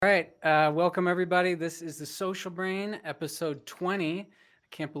All right, welcome everybody. This is the Social Brain, episode 20. I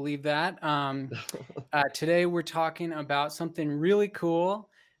can't believe that. Today we're talking about something really cool.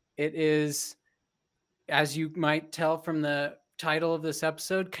 It is, as you might tell from the title of this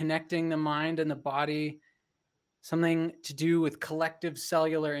episode, connecting the mind and the body, something to do with collective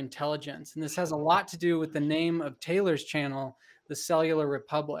cellular intelligence. And this has a lot to do with the name of Taylor's channel, the Cellular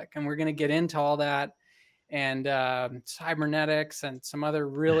Republic. And we're going to get into all that and cybernetics and some other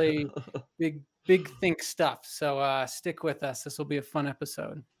really big think stuff. So stick with us. This will be a fun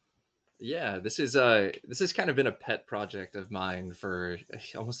episode. Yeah, this has kind of been a pet project of mine for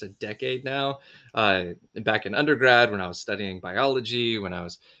almost a decade now. Back in undergrad, when I was studying biology, when I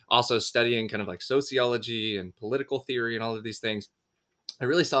was also studying kind of like sociology and political theory and all of these things, I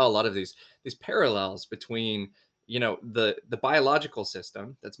really saw a lot of these parallels between the biological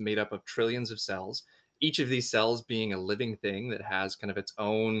system that's made up of trillions of cells, each of these cells being a living thing that has kind of its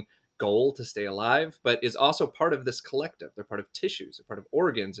own goal to stay alive, but is also part of this collective. They're part of tissues, they're part of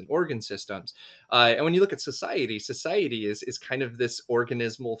organs and organ systems. And when you look at society is kind of this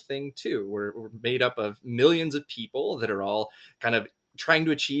organismal thing too. We're made up of millions of people that are all kind of trying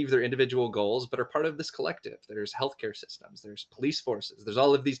to achieve their individual goals, but are part of this collective. There's healthcare systems, there's police forces, there's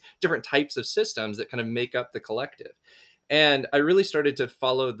all of these different types of systems that kind of make up the collective. And I really started to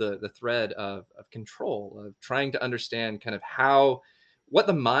follow the thread of control, of trying to understand kind of how what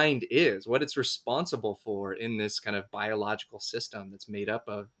the mind is, what it's responsible for in this kind of biological system that's made up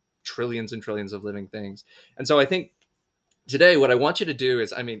of trillions and trillions of living things. And so I think today what I want you to do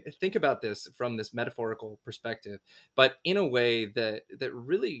is, I mean, think about this from this metaphorical perspective, but in a way that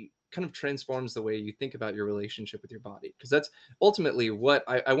really kind of transforms the way you think about your relationship with your body, because that's ultimately what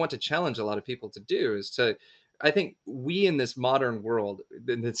I want to challenge a lot of people to do. Is to I think we in this modern world,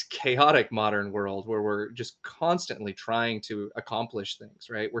 in this chaotic modern world where we're just constantly trying to accomplish things,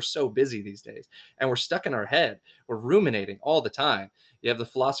 right? We're so busy these days and we're stuck in our head. We're ruminating all the time. You have the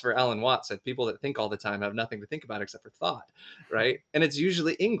philosopher Alan Watts said people that think all the time have nothing to think about except for thought, right? And it's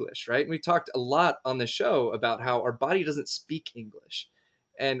usually English, right? And we talked a lot on the show about how our body doesn't speak English.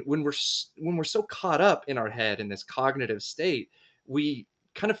 And when we're so caught up in our head in this cognitive state, we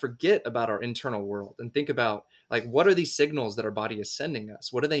kind of forget about our internal world and think about, like, what are these signals that our body is sending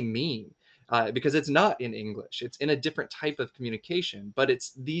us? What do they mean? Because it's not in English, it's in a different type of communication, but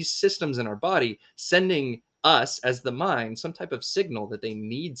it's these systems in our body sending us as the mind some type of signal that they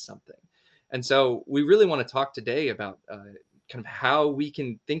need something. And so we really want to talk today about kind of how we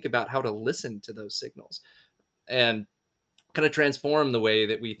can think about how to listen to those signals and kind of transform the way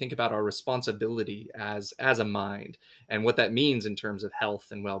that we think about our responsibility as a mind, and what that means in terms of health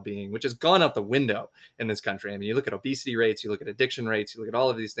and well-being, which has gone out the window in this country. I mean, you look at obesity rates, you look at addiction rates, you look at all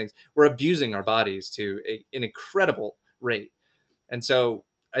of these things. We're abusing our bodies to an incredible rate. And so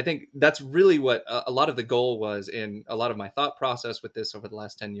I think that's really what a lot of the goal was in a lot of my thought process with this over the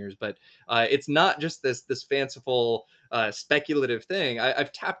last 10 years. But it's not just this fanciful speculative thing.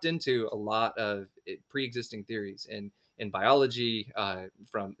 I've tapped into a lot of pre-existing theories in biology,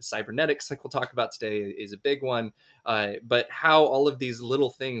 from cybernetics, like we'll talk about today, is a big one. But how all of these little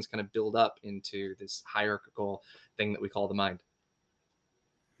things kind of build up into this hierarchical thing that we call the mind.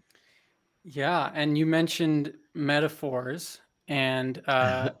 Yeah, and you mentioned metaphors, and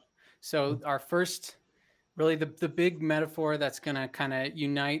so our first, really the big metaphor that's going to kind of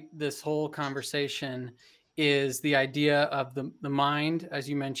unite this whole conversation is the idea of the mind, as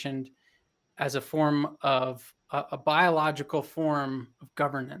you mentioned, as a form of a biological form of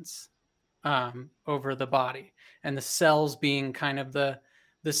governance over the body, and the cells being kind of the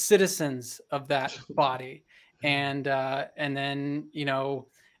citizens of that body, and then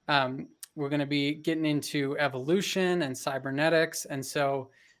we're going to be getting into evolution and cybernetics, and so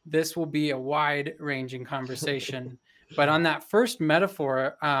this will be a wide ranging conversation. But on that first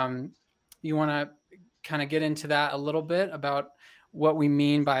metaphor, you want to kind of get into that a little bit about what we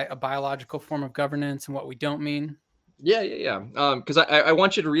mean by a biological form of governance and what we don't mean. Yeah. Because I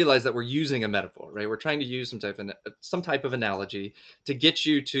want you to realize that we're using a metaphor, right? We're trying to use some type of analogy to get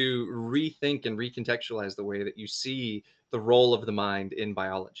you to rethink and recontextualize the way that you see the role of the mind in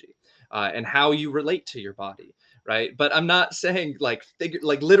biology, and how you relate to your body, right? But I'm not saying like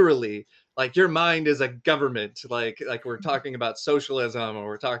literally, like your mind is a government, like we're talking about socialism, or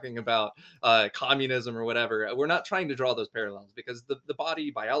we're talking about communism or whatever. We're not trying to draw those parallels, because the body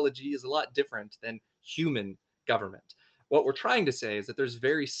biology is a lot different than human government. What we're trying to say is that there's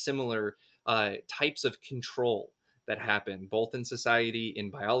very similar types of control that happen both in society, in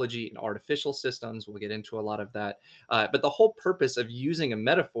biology, in artificial systems. We'll get into a lot of that. But the whole purpose of using a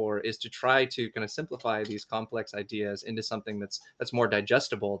metaphor is to try to kind of simplify these complex ideas into something that's more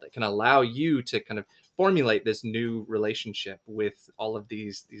digestible, that can allow you to kind of formulate this new relationship with all of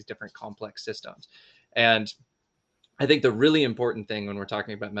these different complex systems. And I think the really important thing when we're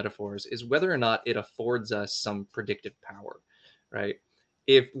talking about metaphors is whether or not it affords us some predictive power, right?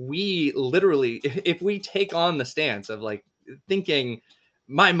 If we literally, if we take on the stance of like thinking,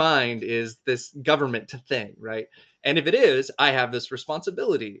 my mind is this government thing, right? And if it is, I have this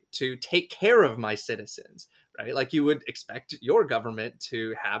responsibility to take care of my citizens, right? Like you would expect your government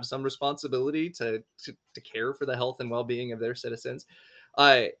to have some responsibility to care for the health and well being of their citizens.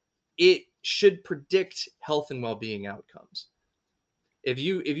 Uh, it should predict health and well-being outcomes. If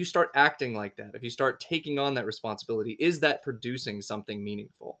you start acting like that, if you start taking on that responsibility, is that producing something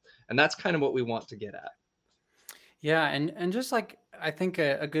meaningful? And that's kind of what we want to get at. Yeah, and just like I think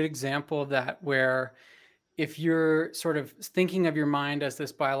a good example of that, where if you're sort of thinking of your mind as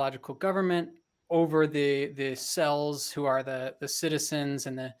this biological government over the cells who are the citizens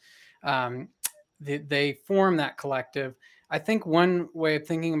and um, they form that collective. I think one way of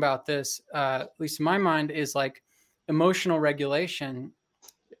thinking about this, at least in my mind, is like emotional regulation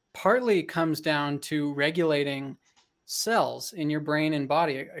partly comes down to regulating cells in your brain and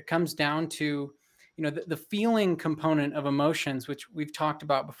body. It comes down to, the feeling component of emotions, which we've talked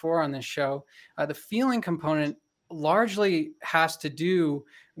about before on this show. The feeling component largely has to do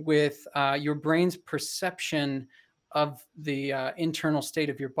with your brain's perception of the internal state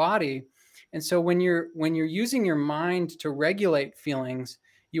of your body. And so when you're using your mind to regulate feelings,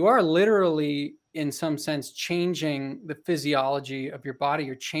 you are literally, in some sense, changing the physiology of your body.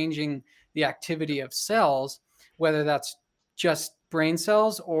 You're changing the activity of cells, whether that's just brain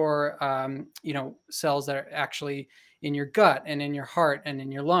cells or cells that are actually in your gut and in your heart and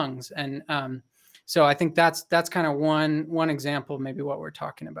in your lungs. And so I think that's kind of one example of maybe what we're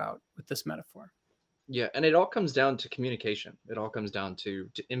talking about with this metaphor. Yeah, and it all comes down to communication. It all comes down to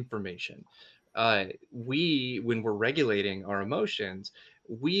information. We, when we're regulating our emotions,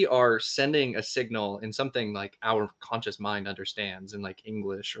 we are sending a signal in something like our conscious mind understands in like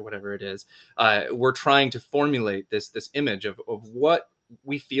English or whatever it is. We're trying to formulate this image of what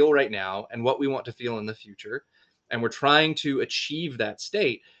we feel right now and what we want to feel in the future, and we're trying to achieve that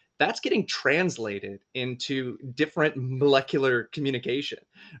state. That's getting translated into different molecular communication,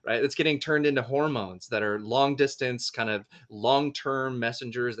 right? It's getting turned into hormones that are long distance, kind of long term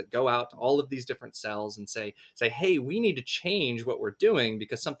messengers that go out to all of these different cells and say, hey, we need to change what we're doing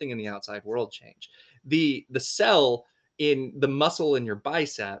because something in the outside world changed. The cell in the muscle in your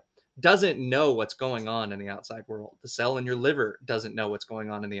bicep doesn't know what's going on in the outside world. The cell in your liver doesn't know what's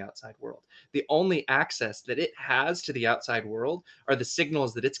going on in the outside world. The only access that it has to the outside world are the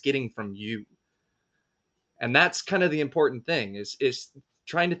signals that it's getting from you. And that's kind of the important thing is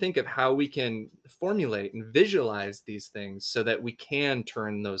trying to think of how we can formulate and visualize these things so that we can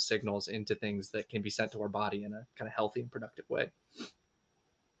turn those signals into things that can be sent to our body in a kind of healthy and productive way.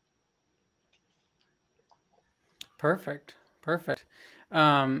 Perfect.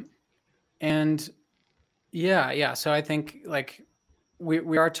 um and yeah, so I think like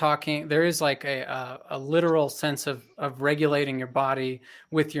we are talking, there is like a literal sense of regulating your body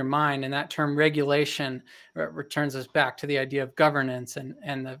with your mind, and that term regulation returns us back to the idea of governance and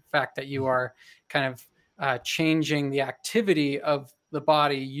the fact that you are kind of changing the activity of the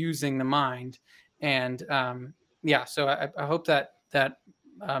body using the mind. And yeah, so I hope that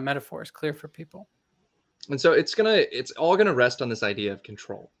metaphor is clear for people. And so it's all gonna rest on this idea of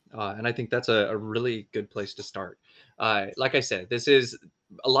control, and I think that's a really good place to start. Like I said, this is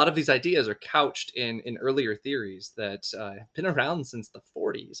a lot of these ideas are couched in earlier theories that have been around since the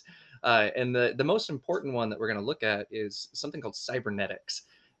 40s, and the most important one that we're gonna look at is something called cybernetics.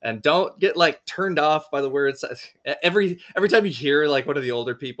 And don't get like turned off by the words. Every time you hear like one of the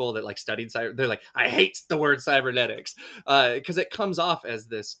older people that like studied cyber, they're like, I hate the word cybernetics, because it comes off as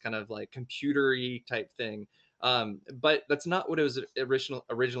this kind of like computery type thing. But that's not what it was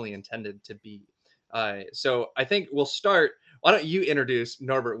originally intended to be. So I think we'll start. Why don't you introduce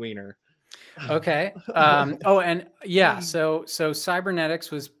Norbert Wiener? Okay. Oh, and yeah, so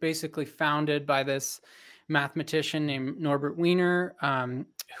cybernetics was basically founded by this mathematician named Norbert Wiener,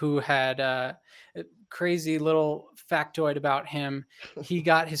 who had a crazy little factoid about him. He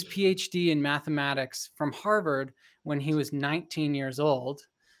got his PhD in mathematics from Harvard when he was 19 years old.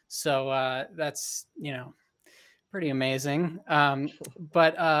 So that's, pretty amazing.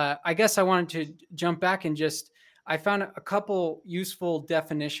 But I guess I wanted to jump back and just, I found a couple useful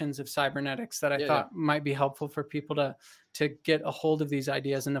definitions of cybernetics that I Yeah, yeah. thought might be helpful for people to get a hold of these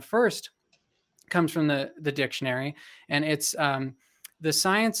ideas. And the first comes from the dictionary, and it's the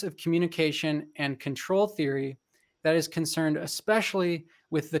science of communication and control theory that is concerned especially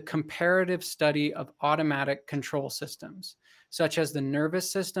with the comparative study of automatic control systems, such as the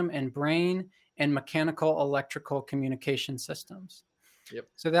nervous system and brain and mechanical electrical communication systems. Yep.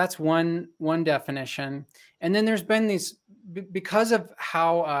 So that's one definition, and then there's been these because of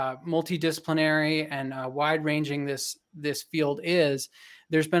how multidisciplinary and wide ranging this field is.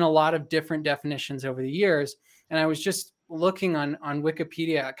 There's been a lot of different definitions over the years, and I was just looking on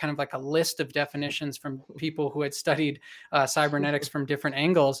Wikipedia, kind of like a list of definitions from people who had studied cybernetics from different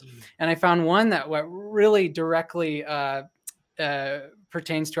angles, and I found one that what really directly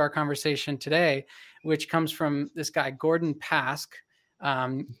pertains to our conversation today, which comes from this guy Gordon Pask.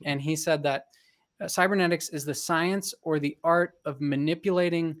 And he said that cybernetics is the science or the art of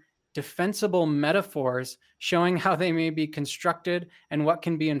manipulating defensible metaphors, showing how they may be constructed and what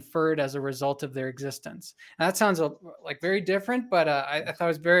can be inferred as a result of their existence. And that sounds like very different, but I thought it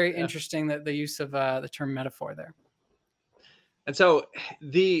was very Yeah. interesting that the use of the term metaphor there. And so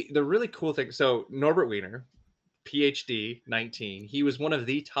the really cool thing, so Norbert Wiener, PhD, 19, he was one of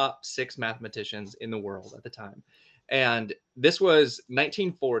the top 6 mathematicians in the world at the time. And this was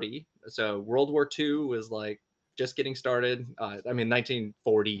 1940, so World War II was like just getting started. I mean,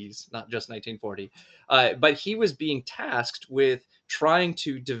 1940s, not just 1940. But he was being tasked with trying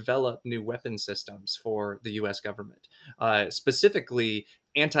to develop new weapon systems for the US government, specifically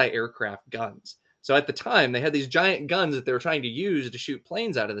anti-aircraft guns. So at the time, they had these giant guns that they were trying to use to shoot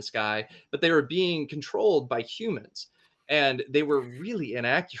planes out of the sky, but they were being controlled by humans. And they were really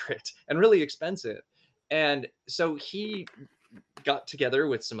inaccurate and really expensive. And so he got together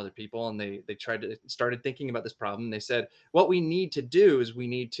with some other people, and they started thinking about this problem. They said, what we need to do is we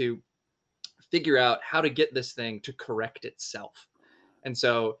need to figure out how to get this thing to correct itself. And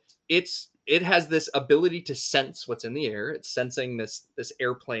so it has this ability to sense what's in the air. It's sensing this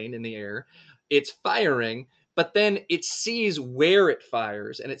airplane in the air. It's firing, but then it sees where it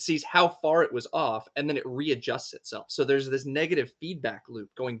fires and it sees how far it was off, and then it readjusts itself. So there's this negative feedback loop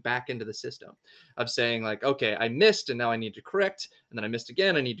going back into the system of saying like, okay, I missed and now I need to correct, and then I missed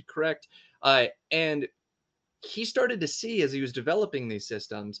again, I need to correct. And he started to see as he was developing these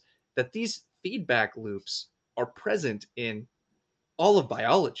systems that these feedback loops are present in all of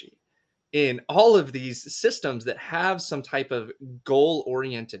biology, in all of these systems that have some type of goal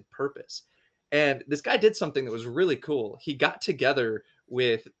oriented purpose. And this guy did something that was really cool. He got together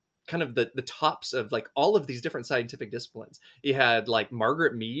with kind of the tops of like all of these different scientific disciplines. He had like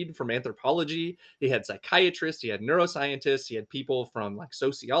Margaret Mead from anthropology, he had psychiatrists, he had neuroscientists, he had people from like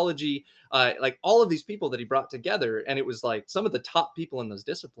sociology, like all of these people that he brought together. And it was like some of the top people in those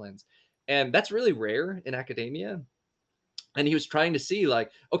disciplines. And that's really rare in academia. And he was trying to see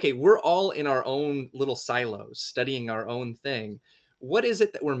like, okay, we're all in our own little silos studying our own thing. What is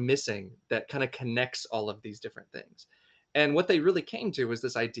it that we're missing that kind of connects all of these different things? And what they really came to was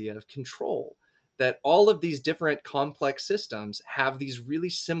this idea of control, that all of these different complex systems have these really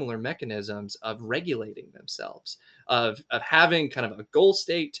similar mechanisms of regulating themselves, of having kind of a goal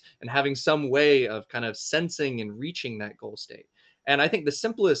state and having some way of kind of sensing and reaching that goal state. And I think the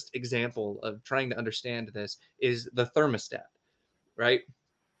simplest example of trying to understand this is the thermostat, right?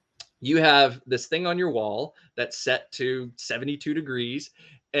 You have this thing on your wall that's set to 72 degrees,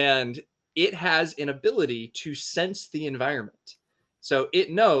 and it has an ability to sense the environment. So it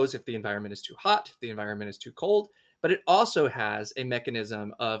knows if the environment is too hot, if the environment is too cold, but it also has a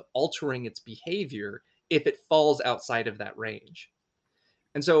mechanism of altering its behavior if it falls outside of that range.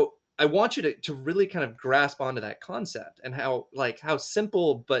 And so I want you to really kind of grasp onto that concept and how like how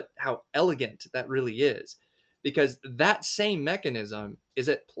simple but how elegant that really is. Because that same mechanism is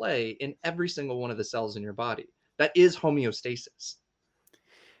at play in every single one of the cells in your body. That is homeostasis.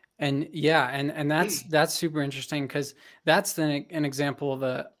 And yeah, and that's super interesting because that's an example of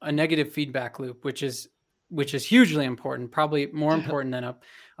a negative feedback loop, which is hugely important, probably more Yeah. important than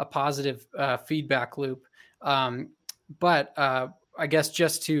a positive feedback loop. But I guess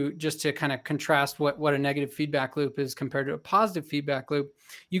just to kind of contrast what a negative feedback loop is compared to a positive feedback loop,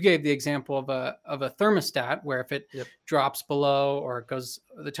 you gave the example of a thermostat where if it Yep. drops below or it goes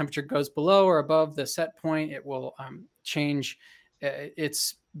the temperature goes below or above the set point, it will change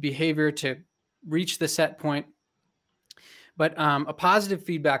its behavior to reach the set point. But a positive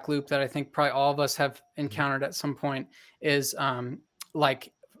feedback loop that I think probably all of us have Mhm. encountered at some point is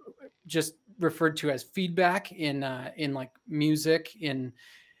like just referred to as feedback in like music. In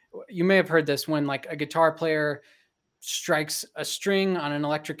You may have heard this when like a guitar player strikes a string on an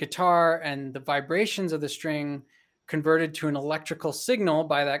electric guitar, and the vibrations of the string converted to an electrical signal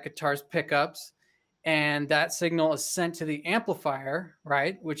by that guitar's pickups, and that signal is sent to the amplifier,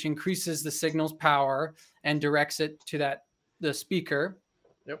 right, which increases the signal's power and directs it to the speaker,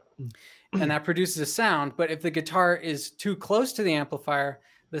 Yep. and that produces a sound. But if the guitar is too close to the amplifier,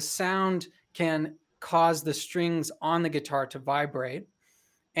 the sound can cause the strings on the guitar to vibrate,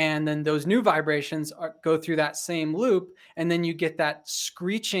 and then those new vibrations go through that same loop, and then you get that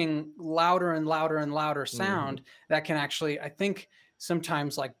screeching louder and louder and louder sound Mhm. that can actually, I think,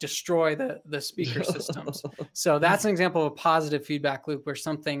 sometimes like destroy the speaker systems. So that's an example of a positive feedback loop where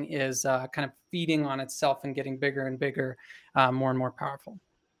something is kind of feeding on itself and getting bigger and bigger, more and more powerful.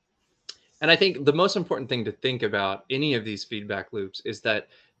 And I think the most important thing to think about any of these feedback loops is that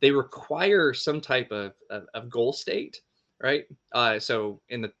they require some type of goal state, right? So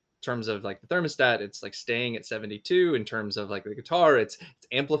in the terms of like the thermostat, it's like staying at 72. In terms of like the guitar, it's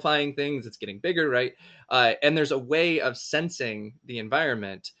amplifying things, it's getting bigger, right? And there's a way of sensing the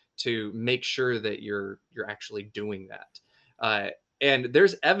environment to make sure that you're actually doing that. Uh, and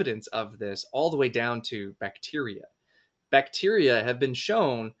there's evidence of this all the way down to bacteria. Bacteria have been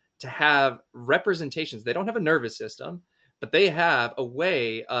shown to have representations. They don't have a nervous system, but they have a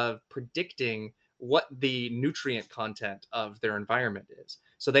way of predicting what the nutrient content of their environment is.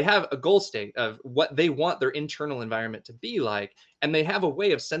 So they have a goal state of what they want their internal environment to be like, and they have a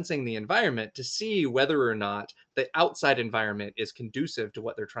way of sensing the environment to see whether or not the outside environment is conducive to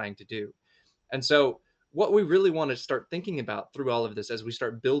what they're trying to do. And so, what we really want to start thinking about through all of this as we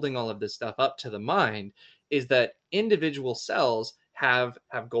start building all of this stuff up to the mind is that individual cells have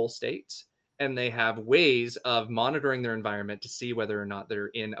goal states, and they have ways of monitoring their environment to see whether or not they're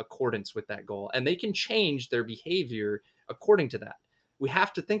in accordance with that goal, and they can change their behavior according to that. We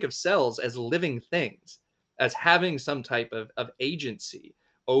have to think of cells as living things, as having some type of agency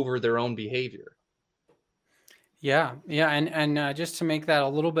over their own behavior. Yeah, yeah, and just to make that a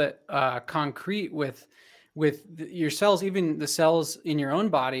little bit concrete with your cells, even the cells in your own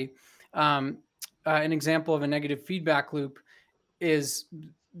body, an example of a negative feedback loop is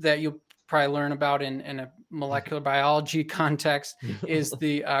that you'll probably learn about in a molecular biology context is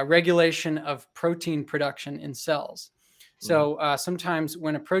the regulation of protein production in cells. Mhm. So sometimes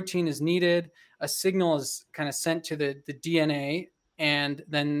when a protein is needed, a signal is kind of sent to the DNA, and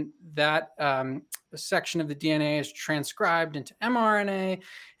then that section of the DNA is transcribed into mRNA,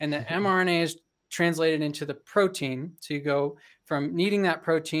 and the mRNA is translated into the protein. So you go from needing that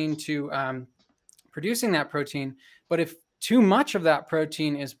protein to producing that protein. But if too much of that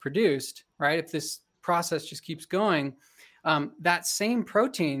protein is produced, right, if this process just keeps going, that same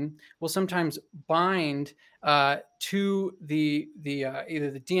protein will sometimes bind to the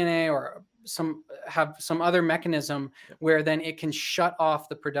either the DNA or some other mechanism where then it can shut off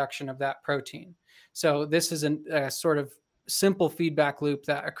the production of that protein. So this is a sort of simple feedback loop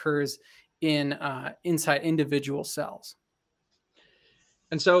that occurs in inside individual cells.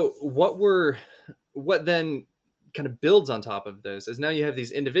 And so what then kind of builds on top of this is now you have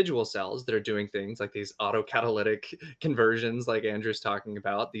these individual cells that are doing things like these autocatalytic conversions like Andrew's talking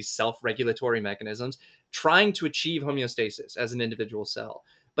about, these self-regulatory mechanisms trying to achieve homeostasis as an individual cell.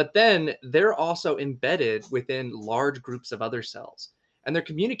 But then they're also embedded within large groups of other cells, and they're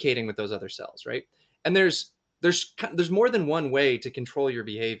communicating with those other cells, right? And there's more than one way to control your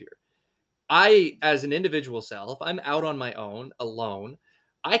behavior. I, as an individual cell, if I'm out on my own, alone,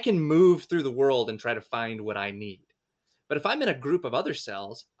 I can move through the world and try to find what I need. But if I'm in a group of other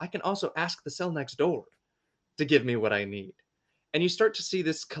cells, I can also ask the cell next door to give me what I need. And you start to see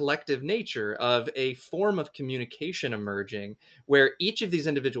this collective nature of a form of communication emerging where each of these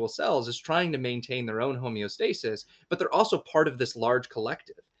individual cells is trying to maintain their own homeostasis, but they're also part of this large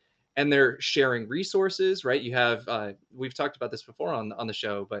collective. And they're sharing resources, right? You have we've talked about this before on the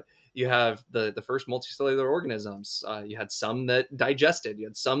show, but you have the first multicellular organisms. You had some that digested, you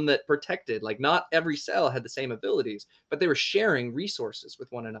had some that protected. Like not every cell had the same abilities, but they were sharing resources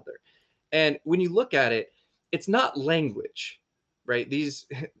with one another. And when you look at it, it's not language, right? These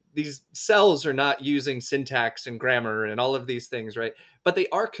cells are not using syntax and grammar and all of these things, right? But they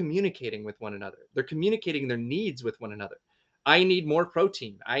are communicating with one another. They're communicating their needs with one another. I need more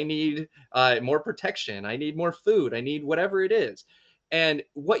protein. I need more protection. I need more food. I need whatever it is. And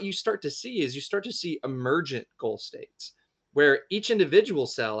what you start to see is you start to see emergent goal states where each individual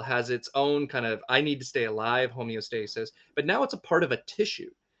cell has its own kind of I need to stay alive homeostasis, but now it's a part of a tissue.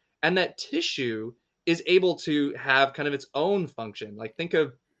 And that tissue is able to have kind of its own function. Like think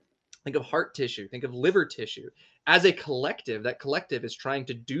of heart tissue, think of liver tissue. As a collective, that collective is trying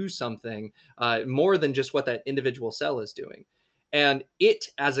to do something more than just what that individual cell is doing. And it,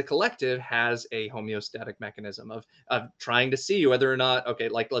 as a collective, has a homeostatic mechanism of trying to see whether or not, okay,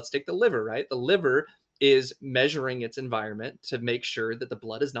 like let's take the liver, right? The liver is measuring its environment to make sure that the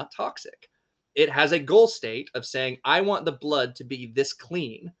blood is not toxic. It has a goal state of saying, I want the blood to be this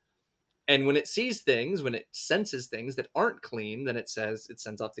clean. And when it sees things, when it senses things that aren't clean, then it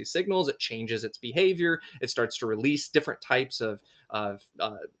sends off these signals, it changes its behavior, it starts to release different types of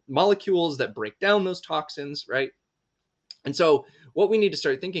molecules that break down those toxins, right? And so, what we need to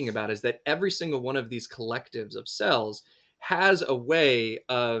start thinking about is that every single one of these collectives of cells has a way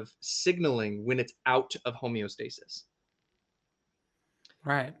of signaling when it's out of homeostasis.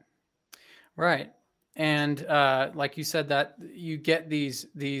 Right. Right. And like you said, that you get these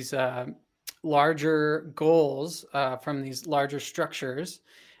larger goals from these larger structures,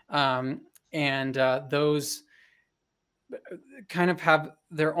 and those kind of have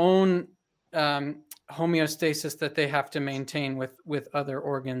their own homeostasis that they have to maintain with other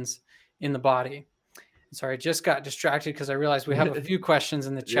organs in the body. Sorry, I just got distracted because I realized we have a few questions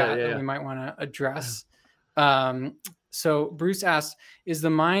in the Yeah, chat that yeah, we might want to address. Um, so Bruce asked, is the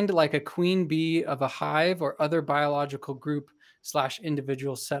mind like a queen bee of a hive or other biological group slash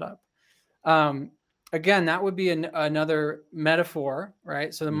individual setup? Um, Again, that would be another metaphor,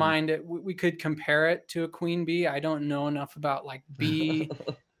 right? So the yeah. mind, we could compare it to a queen bee. I don't know enough about like bee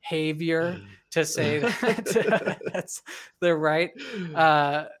behavior to say that that's the right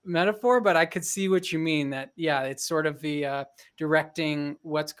metaphor, but I could see what you mean. That yeah, it's sort of the directing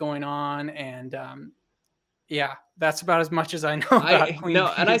what's going on, and yeah, that's about as much as I know about I queen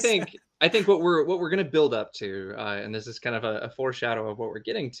no, and bees. I think what we're gonna build up to, and this is kind of a foreshadow of what we're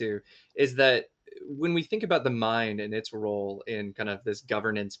getting to, is that when we think about the mind and its role in kind of this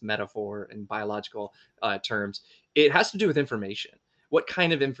governance metaphor in biological terms, it has to do with information. What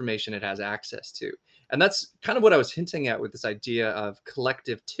kind of information it has access to, and that's kind of what I was hinting at with this idea of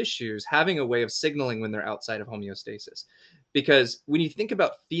collective tissues having a way of signaling when they're outside of homeostasis. Because when you think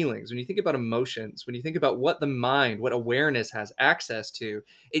about feelings, when you think about emotions, when you think about what the mind, what awareness has access to,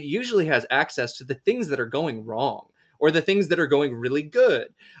 it usually has access to the things that are going wrong or the things that are going really good.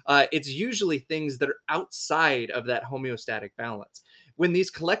 It's usually things that are outside of that homeostatic balance. When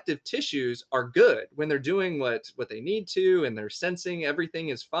these collective tissues are good, when they're doing what they need to and they're sensing everything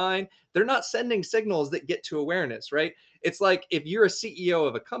is fine, they're not sending signals that get to awareness, right? It's like if you're a CEO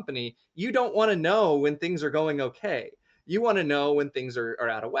of a company, you don't want to know when things are going okay. You want to know when things are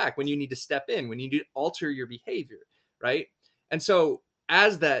out of whack, when you need to step in, when you need to alter your behavior, right? And so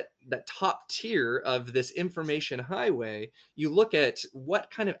as that top tier of this information highway, you look at what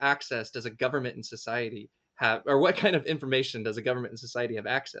kind of access does a government and society have, or what kind of information does a government and society have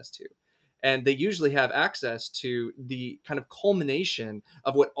access to? And they usually have access to the kind of culmination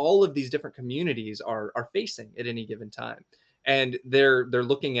of what all of these different communities are facing at any given time, and they're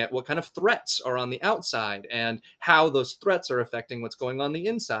looking at what kind of threats are on the outside and how those threats are affecting what's going on the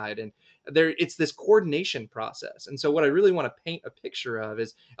inside, and there it's this coordination process. And so what I really want to paint a picture of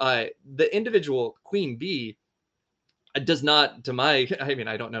is the individual queen bee does not, to my I mean,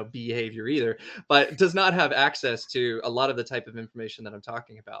 I don't know behavior either, but does not have access to a lot of the type of information that I'm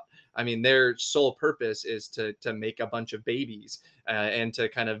talking about. I mean, their sole purpose is to make a bunch of babies and to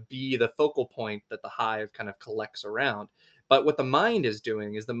kind of be the focal point that the hive kind of collects around. But what the mind is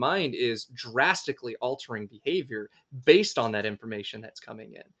doing is the mind is drastically altering behavior based on that information that's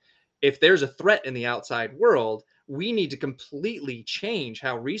coming in. If there's a threat in the outside world, we need to completely change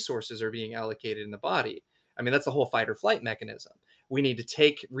how resources are being allocated in the body. I mean, that's the whole fight or flight mechanism. We need to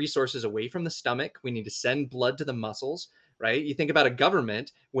take resources away from the stomach. We need to send blood to the muscles, right? You think about a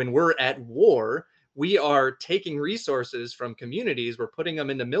government, when we're at war, we are taking resources from communities, we're putting them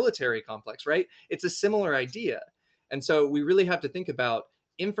in the military complex, right? It's a similar idea. And so we really have to think about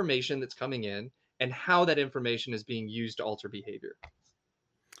information that's coming in and how that information is being used to alter behavior.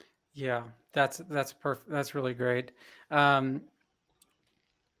 Yeah, that's perfect. That's really great. Um,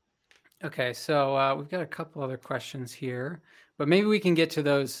 Okay, so we've got a couple other questions here, but maybe we can get to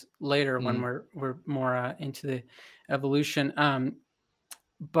those later when Mm, we're more into the evolution.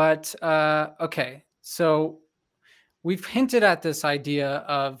 But okay, so we've hinted at this idea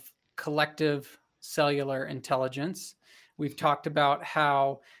of collective cellular intelligence. We've talked about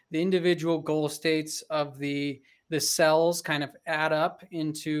how the individual goal states of the cells kind of add up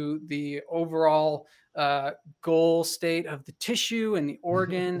into the overall goal state of the tissue and the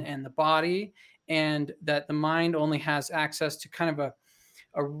organ mm. and the body, and that the mind only has access to kind of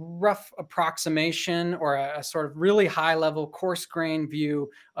a rough approximation or a sort of really high level coarse grain view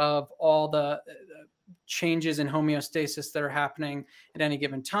of all changes in homeostasis that are happening at any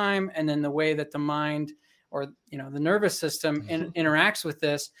given time, and then the way that the mind, or the nervous system interacts with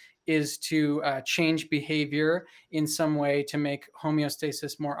this is to change behavior in some way to make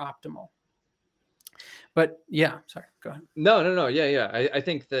homeostasis more optimal. But yeah, sorry, go ahead. No. Yeah, yeah. I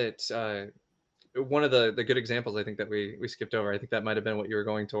think that one of the good examples I think that we skipped over. I think that might have been what you were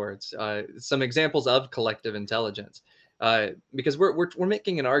going towards. Some examples of collective intelligence, because we're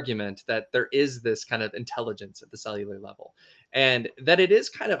making an argument that there is this kind of intelligence at the cellular level, and that it is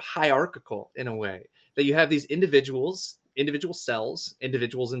kind of hierarchical in a way. That you have these individual cells,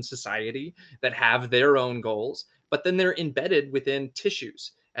 individuals in society that have their own goals, but then they're embedded within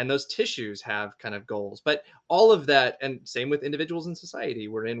tissues. And those tissues have kind of goals. But all of that, and same with individuals in society,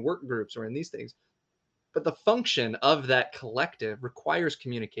 we're in work groups, we're in these things, but the function of that collective requires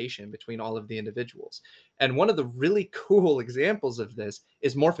communication between all of the individuals. And one of the really cool examples of this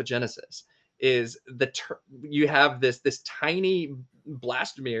is morphogenesis. Is you have this tiny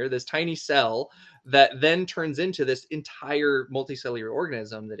blastomere, this tiny cell that then turns into this entire multicellular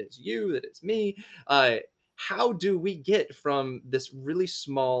organism that is you, that is me. How do we get from this really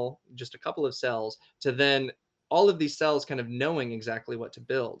small, just a couple of cells, to then all of these cells kind of knowing exactly what to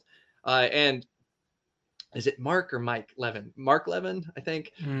build? And is it Mark or Mike Levin? Mark Levin, I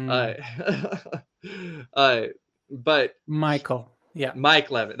think. Uh, uh, but Michael. Yeah.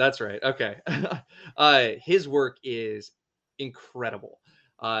 Mike Levin, that's right. Okay. His work is incredible.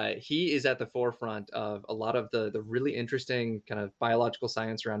 He is at the forefront of a lot of the really interesting kind of biological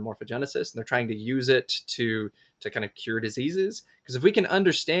science around morphogenesis, and they're trying to use it to kind of cure diseases. Because if we can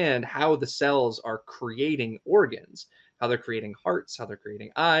understand how the cells are creating organs, how they're creating hearts, how they're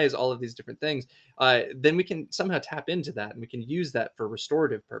creating eyes, all of these different things, then we can somehow tap into that, and we can use that for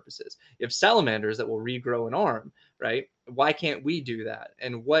restorative purposes. You have salamanders that will regrow an arm, right? Why can't we do that?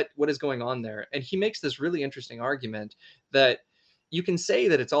 And what is going on there? And he makes this really interesting argument that you can say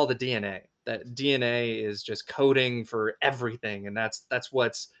that it's all the DNA, that DNA is just coding for everything, and that's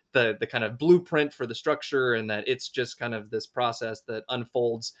what's the kind of blueprint for the structure, and that it's just kind of this process that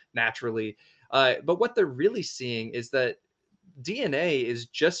unfolds naturally. But what they're really seeing is that DNA is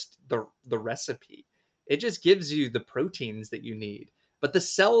just the recipe. It just gives you the proteins that you need. But the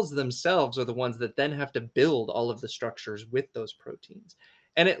cells themselves are the ones that then have to build all of the structures with those proteins.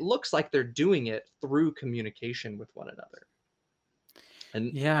 And it looks like they're doing it through communication with one another.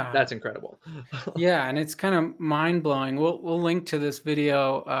 And Yeah. that's incredible. Yeah, and it's kind of mind blowing. We'll link to this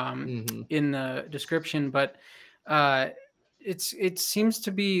video Hmm. in the description, but uh, it seems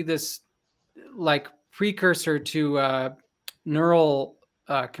to be this like precursor to neural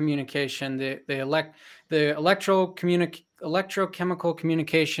communication, the electrochemical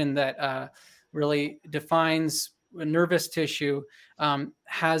communication that really defines nervous tissue,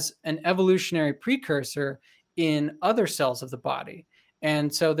 has an evolutionary precursor in other cells of the body.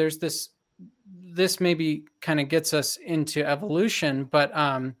 And so there's this maybe kind of gets us into evolution, but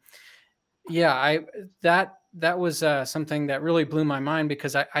yeah, that was something that really blew my mind,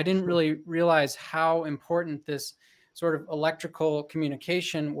 because I didn't really realize how important this sort of electrical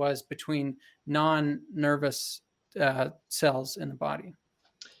communication was between non-nervous cells in the body.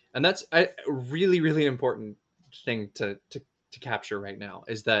 And that's a really, really important thing to capture right now,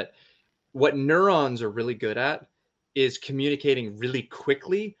 is that what neurons are really good at is communicating really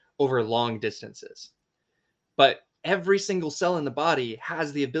quickly over long distances. But every single cell in the body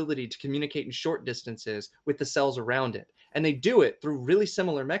has the ability to communicate in short distances with the cells around it. And they do it through really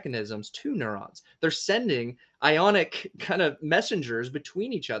similar mechanisms to neurons. They're sending ionic kind of messengers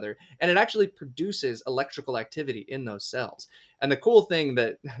between each other, and it actually produces electrical activity in those cells. And the cool thing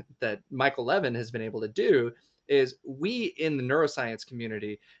that Michael Levin has been able to do is, we in the neuroscience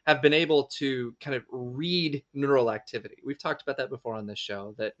community have been able to kind of read neural activity. We've talked about that before on this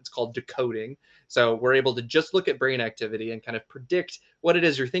show, that it's called decoding. So we're able to just look at brain activity and kind of predict what it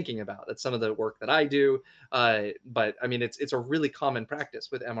is you're thinking about. That's some of the work that I do. But I mean, it's a really common practice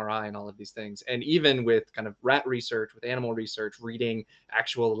with MRI and all of these things. And even with kind of rat research, with animal research, reading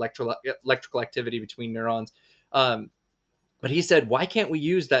actual electrical activity between neurons. But he said, why can't we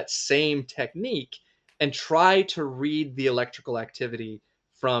use that same technique and try to read the electrical activity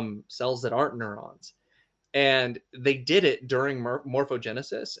from cells that aren't neurons? And they did it during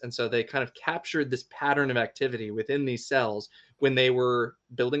morphogenesis. And so they kind of captured this pattern of activity within these cells when they were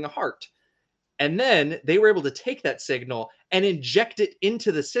building a heart. And then they were able to take that signal and inject it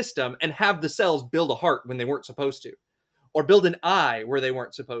into the system and have the cells build a heart when they weren't supposed to, or build an eye where they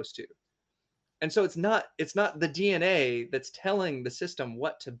weren't supposed to. And so it's not the DNA that's telling the system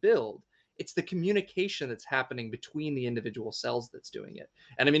what to build. it's the communication that's happening between the individual cells that's doing it.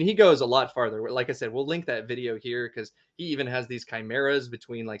 And I mean, he goes a lot farther. Like I said, we'll link that video here because he even has these chimeras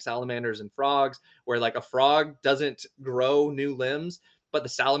between like salamanders and frogs, where like a frog doesn't grow new limbs, but the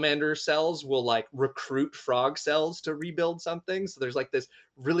salamander cells will like recruit frog cells to rebuild something. So there's like this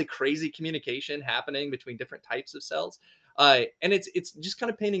really crazy communication happening between different types of cells. And it's just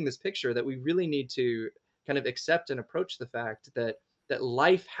kind of painting this picture that we really need to kind of accept and approach the fact that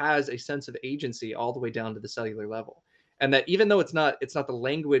life has a sense of agency all the way down to the cellular level, and that even though it's not the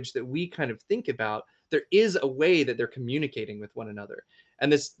language that we kind of think about, there is a way that they're communicating with one another.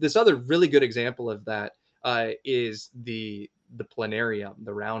 And this other really good example of that is the planarium,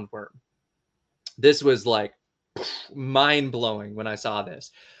 the roundworm. This was like mind blowing when I saw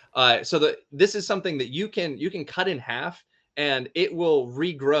this. This is something that you can cut in half, and it will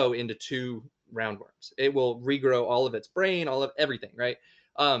regrow into two roundworms. It will regrow all of its brain, all of everything, right?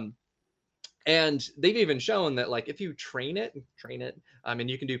 Um, and they've even shown that like if you train it, I mean,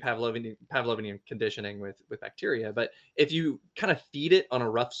 you can do Pavlovian conditioning with bacteria, but if you kind of feed it on a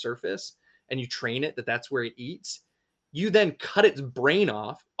rough surface and you train it that that's where it eats, you then cut its brain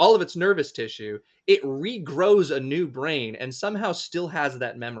off, all of its nervous tissue, it regrows a new brain and somehow still has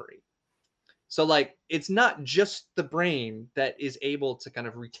that memory. So like it's not just the brain that is able to kind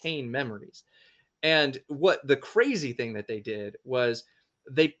of retain memories. And what the crazy thing that they did was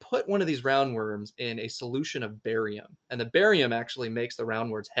they put one of these roundworms in a solution of barium, and the barium actually makes the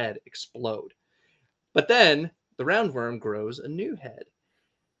roundworm's head explode. But then the roundworm grows a new head.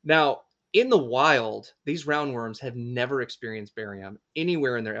 Now, in the wild, these roundworms have never experienced barium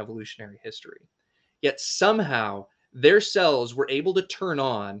anywhere in their evolutionary history. Yet somehow their cells were able to turn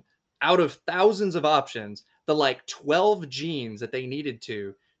on, out of thousands of options, the like 12 genes that they needed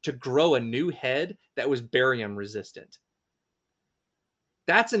to grow a new head that was barium resistant.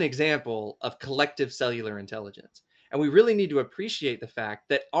 That's an example of collective cellular intelligence. And we really need to appreciate the fact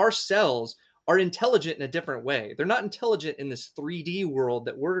that our cells are intelligent in a different way. They're not intelligent in this 3D world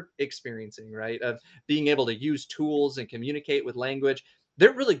that we're experiencing, right? Of being able to use tools and communicate with language.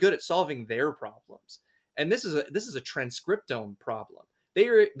 They're really good at solving their problems. And this is a transcriptome problem. They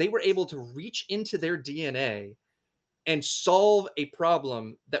were able to reach into their DNA and solve a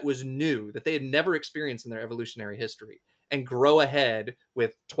problem that was new, that they had never experienced in their evolutionary history, and grow ahead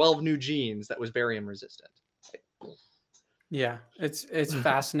with 12 new genes that was barium resistant. Yeah, it's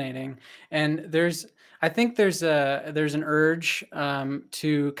fascinating, and I think there's an urge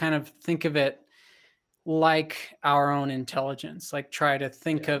to kind of think of it like our own intelligence, like try to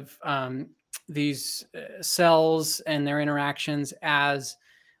think Yeah. of these cells and their interactions as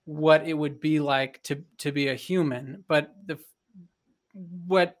what it would be like to be a human. But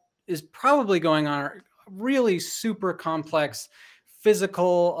what is probably going on are really super complex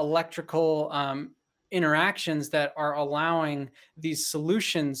physical, electrical interactions that are allowing these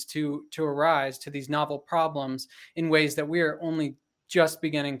solutions to arise to these novel problems in ways that we are only just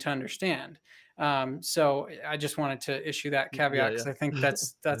beginning to understand. So I just wanted to issue that Yeah, caveat yeah. because I think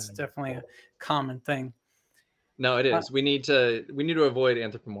that's definitely a common thing. No, it Uh, is. We need to avoid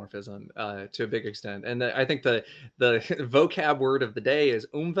anthropomorphism to a big extent, and I think the vocab word of the day is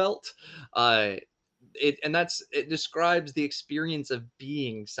umwelt. Uh, it describes the experience of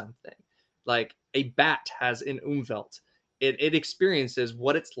being something. Like a bat has an umwelt. It experiences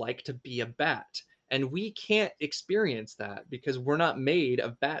what it's like to be a bat, and we can't experience that because we're not made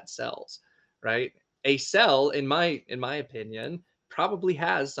of bat cells, right? A cell, in my opinion, probably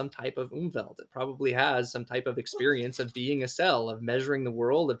has some type of umwelt. It probably has some type of experience of being a cell, of measuring the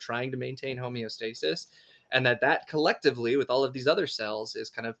world, of trying to maintain homeostasis, and that collectively, with all of these other cells, is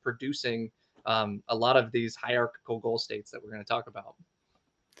kind of producing a lot of these hierarchical goal states that we're going to talk about.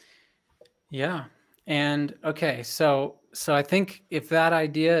 Yeah. And okay, so I think if that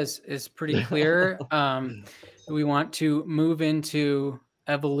idea is pretty clear, we want to move into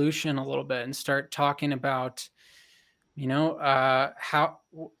evolution a little bit and start talking about, how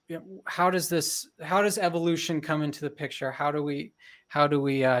does evolution come into the picture? How do we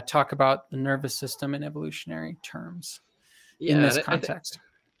talk about the nervous system in evolutionary terms in Yeah, this and context?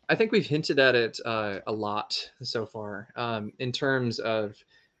 I think we've hinted at it a lot so far in terms of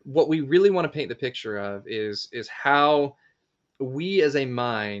what we really want to paint the picture of is how we as a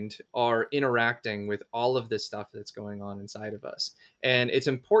mind are interacting with all of this stuff that's going on inside of us. And it's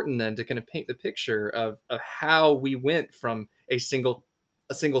important then to kind of paint the picture of how we went from a single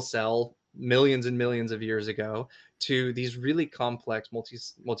cell millions and millions of years ago to these really complex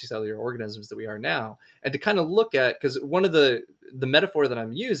multicellular organisms that we are now, and to kind of look at, because one of the metaphor that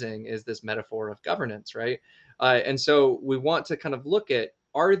I'm using is this metaphor of governance, right? And so we want to kind of look at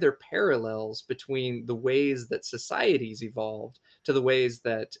are there parallels between the ways that societies evolved to the ways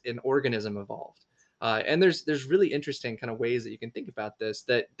that an organism evolved? And there's really interesting kind of ways that you can think about this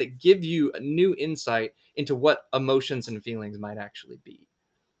that give you a new insight into what emotions and feelings might actually be.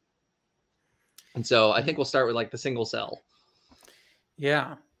 And so I think we'll start with like the single cell.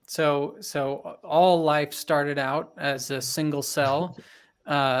 Yeah. So all life started out as a single cell.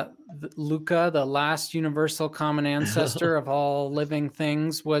 Luca, the last universal common ancestor of all living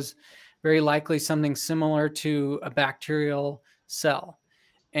things, was very likely something similar to a bacterial cell,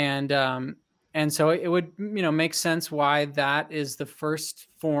 and so it would make sense why that is the first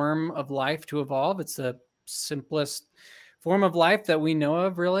form of life to evolve. It's the simplest form of life that we know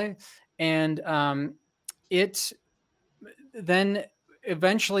of, really, and it then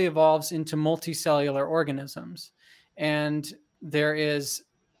eventually evolves into multicellular organisms. And there is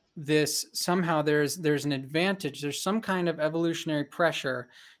this somehow there's an advantage, there's some kind of evolutionary pressure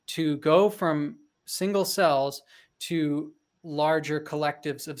to go from single cells to larger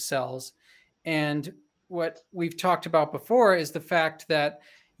collectives of cells. And what we've talked about before is the fact that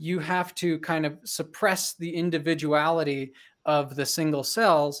you have to kind of suppress the individuality of the single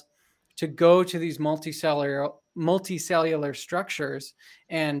cells to go to these multicellular structures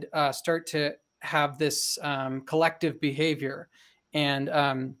and start to have this collective behavior, and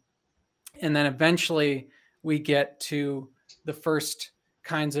and then eventually we get to the first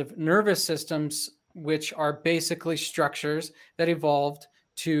kinds of nervous systems, which are basically structures that evolved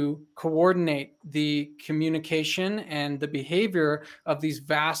to coordinate the communication and the behavior of these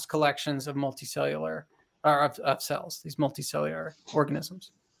vast collections of multicellular or of cells, these multicellular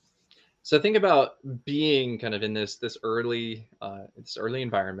organisms. So think about being kind of in this early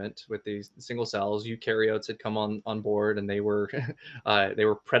environment with these single cells. Eukaryotes had come on board, and they were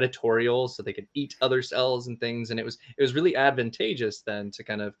predatorial, so they could eat other cells and things. And it was really advantageous then to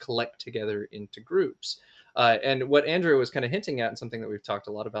kind of collect together into groups. And what Andrew was kind of hinting at, and something that we've talked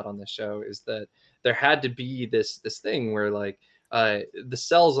a lot about on this show, is that there had to be this thing where like the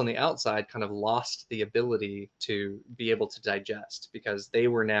cells on the outside kind of lost the ability to be able to digest because they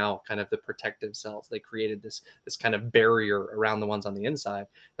were now kind of the protective cells. They created this kind of barrier around the ones on the inside.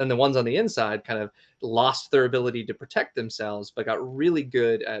 Then the ones on the inside kind of lost their ability to protect themselves, but got really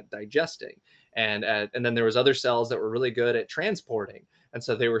good at digesting. And then there was other cells that were really good at transporting. And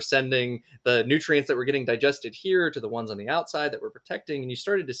so they were sending the nutrients that were getting digested here to the ones on the outside that were protecting. And you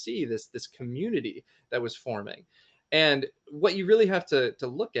started to see this community that was forming. And what you really have to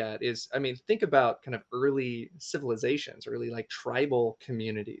look at is, I mean, think about kind of early civilizations, early like tribal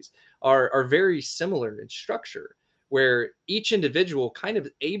communities are very similar in structure, where each individual kind of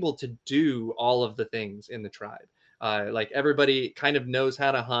able to do all of the things in the tribe. Like everybody kind of knows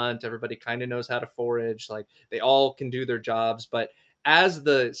how to hunt, everybody kind of knows how to forage, like they all can do their jobs. But as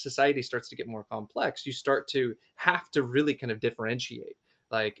the society starts to get more complex, you start to have to really kind of differentiate.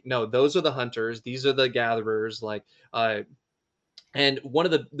 Like, no, those are the hunters, these are the gatherers. Like, uh, and one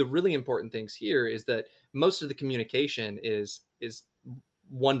of the really important things here is that most of the communication is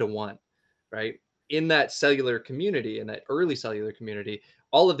one to one, right? In that cellular community, in that early cellular community,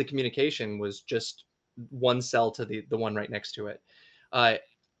 all of the communication was just one cell to the one right next to it. Uh,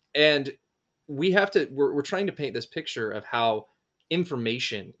 and we're trying to paint this picture of how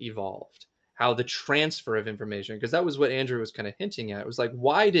information evolved, how the transfer of information, because that was what Andrew was kind of hinting at. It was like,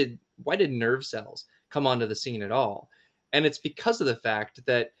 why did nerve cells come onto the scene at all? And it's because of the fact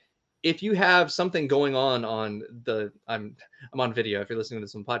that if you have something going on the I'm on video if you're listening to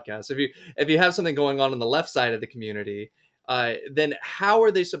this on podcast. If you have something going on the left side of the community, then how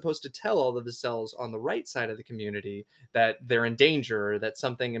are they supposed to tell all of the cells on the right side of the community that they're in danger or that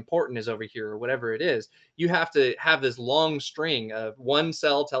something important is over here or whatever it is? You have to have this long string of one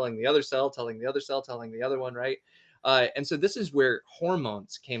cell telling the other cell, telling the other cell, telling the other one, right? And so this is where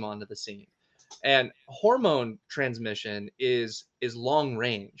hormones came onto the scene. And hormone transmission is long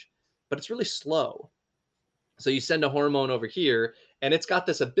range, but it's really slow. So you send a hormone over here, and it's got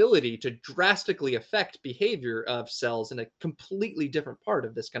this ability to drastically affect behavior of cells in a completely different part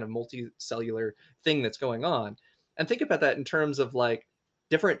of this kind of multicellular thing that's going on. And think about that in terms of like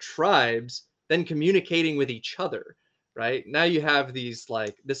different tribes then communicating with each other, right? Now you have these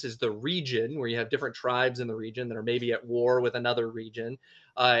like, this is the region where you have different tribes in the region that are maybe at war with another region.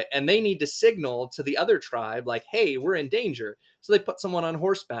 And they need to signal to the other tribe, like, hey, we're in danger. So they put someone on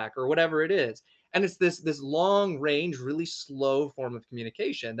horseback or whatever it is, and it's this long range, really slow form of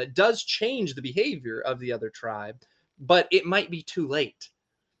communication that does change the behavior of the other tribe, but it might be too late,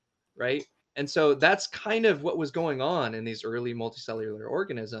 right? And so that's kind of what was going on in these early multicellular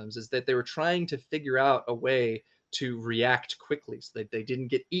organisms, is that they were trying to figure out a way to react quickly so that they didn't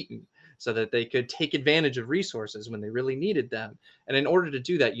get eaten, so that they could take advantage of resources when they really needed them. And in order to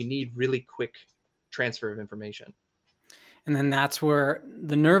do that, you need really quick transfer of information. And then that's where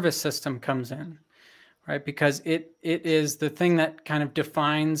the nervous system comes in, right? Because it is the thing that kind of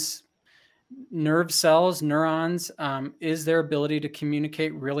defines nerve cells, neurons, is their ability to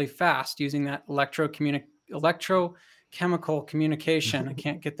communicate really fast using that electrochemical communication. I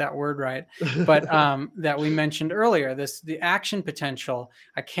can't get that word right, but that we mentioned earlier. The action potential.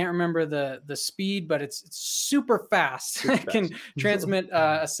 I can't remember the speed, but it's super fast. Super It can fast. transmit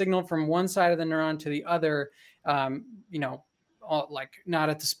a signal from one side of the neuron to the other. You know, like not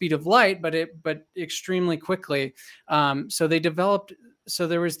at the speed of light, but extremely quickly. So they developed. So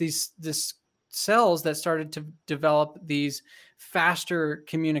there was this cells that started to develop these faster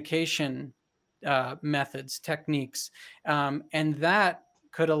communication methods, techniques, and that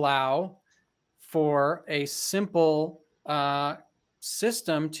could allow for a simple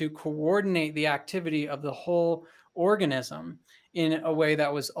system to coordinate the activity of the whole organism in a way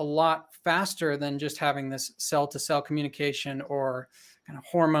that was a lot faster than just having this cell to cell communication or kind of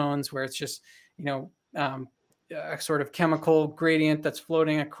hormones where it's just, you know, a sort of chemical gradient that's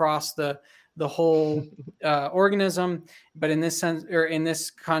floating across the whole organism. But in this sense, or in this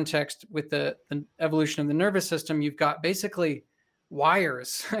context, with the evolution of the nervous system, you've got basically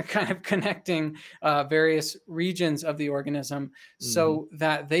wires kind of connecting various regions of the organism Hmm. so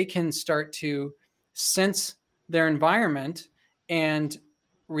that they can start to sense their environment and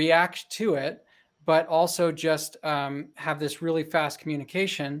react to it, but also just have this really fast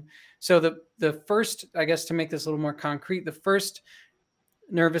communication. So the first, I guess, to make this a little more concrete, the first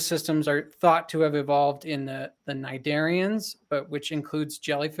nervous systems are thought to have evolved in the cnidarians, but which includes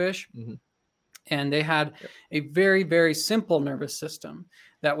jellyfish. Hmm. And they had Yep. a very, very simple nervous system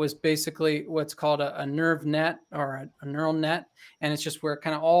that was basically what's called a nerve net or a neural net. And it's just where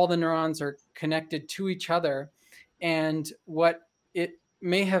kind of all the neurons are connected to each other. And what it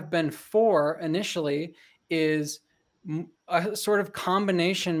may have been for initially is a sort of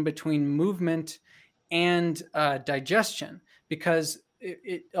combination between movement and digestion, because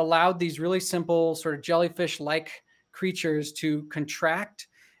it allowed these really simple sort of jellyfish like creatures to contract,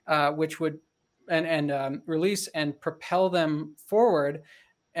 which would and release and propel them forward,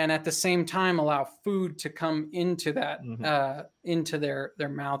 and at the same time allow food to come into that Hmm. into their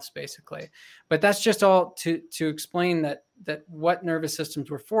mouths basically. But that's just all to explain that what nervous systems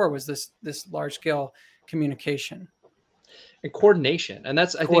were for was this large scale communication, And coordination. And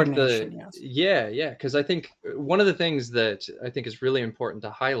that's, I think, coordination. Yes. yeah, because I think one of the things that I think is really important to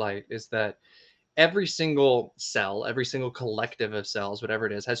highlight is that every single cell, every single collective of cells, whatever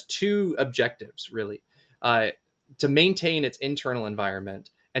it is, has two objectives really: uh, to maintain its internal environment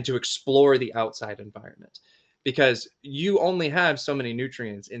and to explore the outside environment. Because you only have so many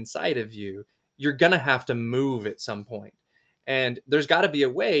nutrients inside of you, you're going to have to move at some point. And there's got to be a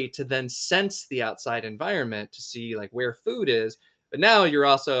way to then sense the outside environment to see like where food is. But now you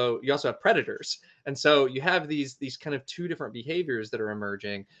also have predators. And so you have these kind of two different behaviors that are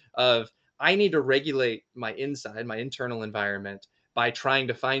emerging of I need to regulate my inside, my internal environment by trying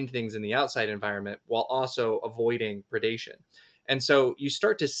to find things in the outside environment while also avoiding predation. And so you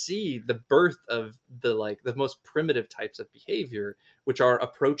start to see the birth of the most primitive types of behavior, which are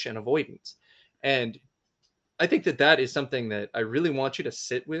approach and avoidance. And I think that that is something that I really want you to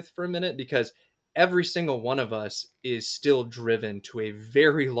sit with for a minute, because every single one of us is still driven to a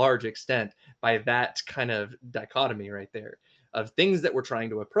very large extent by that kind of dichotomy right there of things that we're trying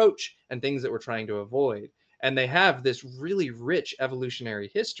to approach and things that we're trying to avoid. And they have this really rich evolutionary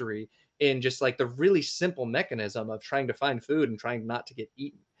history in just like the really simple mechanism of trying to find food and trying not to get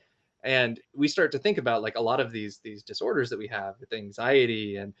eaten. And we start to think about like a lot of these disorders that we have with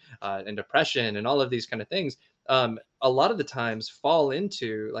anxiety and depression and all of these kind of things. A lot of the times fall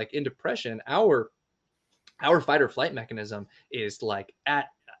into like in depression, our fight or flight mechanism is like at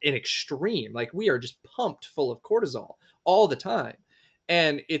an extreme. Like we are just pumped full of cortisol all the time.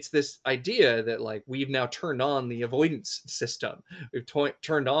 And it's this idea that like we've now turned on the avoidance system. We've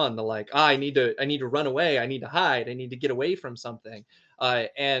turned on the like, I need to run away. I need to hide. I need to get away from something.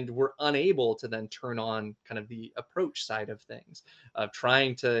 And we're unable to then turn on kind of the approach side of things, of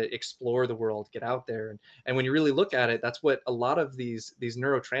trying to explore the world, get out there. And when you really look at it, that's what a lot of these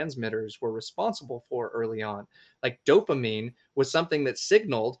neurotransmitters were responsible for early on. Like dopamine was something that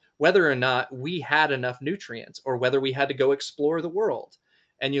signaled whether or not we had enough nutrients or whether we had to go explore the world.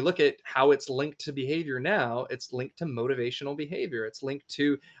 And you look at how it's linked to behavior now, it's linked to motivational behavior. It's linked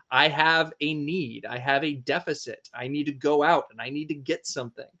to I have a need, I have a deficit, I need to go out and I need to get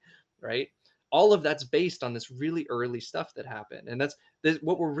something, right? all of that's based on this really early stuff that happened. And that's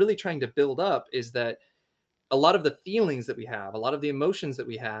what we're really trying to build up, is that a lot of the feelings that we have, a lot of the emotions that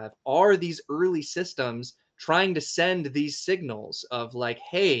we have are these early systems trying to send these signals of like,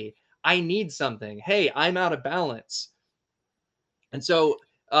 hey, I need something. Hey, I'm out of balance. And so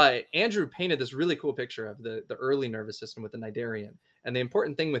Andrew painted this really cool picture of the early nervous system with the cnidarian. And the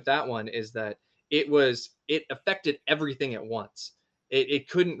important thing with that one is that it affected everything at once. It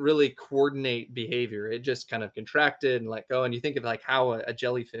couldn't really coordinate behavior. It just kind of contracted and let go. And you think of like how a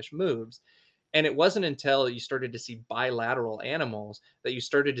jellyfish moves. And it wasn't until you started to see bilateral animals that you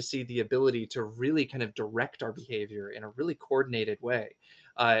started to see the ability to really kind of direct our behavior in a really coordinated way.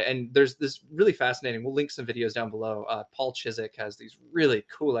 And there's this really fascinating, we'll link some videos down below. Paul Chiswick has these really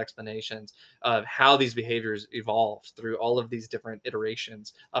cool explanations of how these behaviors evolved through all of these different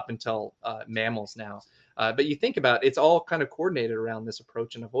iterations up until mammals now. But you think about it, it's all kind of coordinated around this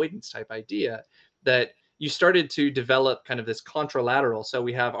approach and avoidance type idea that you started to develop kind of this contralateral. So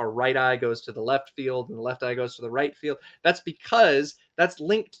we have our right eye goes to the left field and the left eye goes to the right field. That's because that's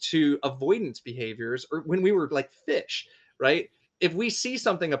linked to avoidance behaviors, or when we were like fish, right? If we see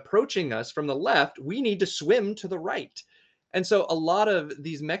something approaching us from the left, we need to swim to the right. And so a lot of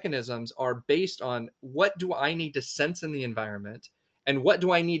these mechanisms are based on what do I need to sense in the environment and what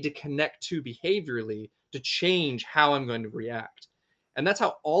do I need to connect to behaviorally to change how I'm going to react. And that's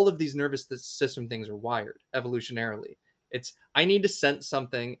how all of these nervous system things are wired evolutionarily. It's I need to sense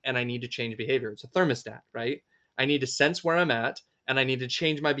something and I need to change behavior. It's a thermostat, right? I need to sense where I'm at and I need to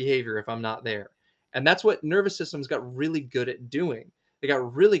change my behavior if I'm not there. And that's what nervous systems got really good at doing. They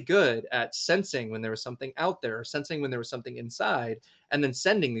got really good at sensing when there was something out there, or sensing when there was something inside, and then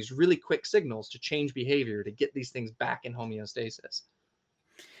sending these really quick signals to change behavior to get these things back in homeostasis.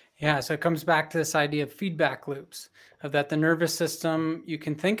 Yeah, so it comes back to this idea of feedback loops, of that the nervous system, you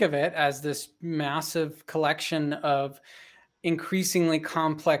can think of it as this massive collection of increasingly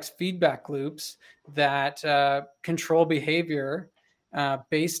complex feedback loops that control behavior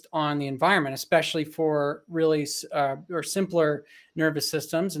based on the environment, especially for really or simpler nervous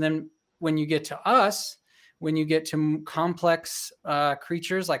systems. And then when you get to us, when you get to complex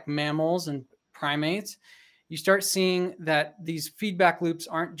creatures like mammals and primates, you start seeing that these feedback loops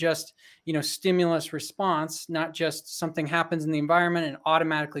aren't just, stimulus response, not just something happens in the environment and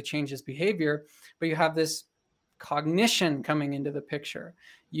automatically changes behavior, but you have this cognition coming into the picture.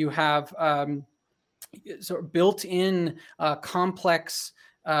 You have sort of built-in complex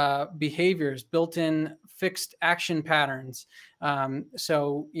behaviors, built-in fixed action patterns.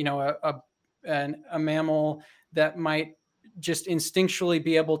 So a mammal that might just instinctually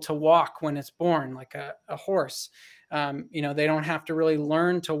be able to walk when it's born, like a horse. They don't have to really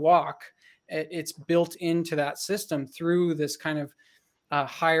learn to walk. It's built into that system through this kind of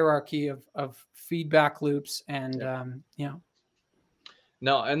hierarchy of feedback loops. And, Yep.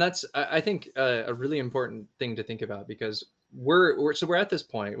 No, and that's I think a really important thing to think about, because we're at this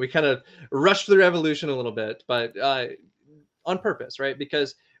point. We kind of rushed through evolution a little bit, but on purpose, right?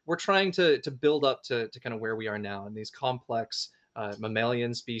 Because we're trying to build up to kind of where we are now in these complex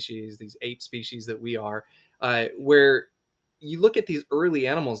mammalian species, these ape species that we are, where you look at these early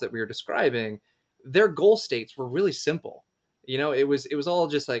animals that we were describing, their goal states were really simple. It was all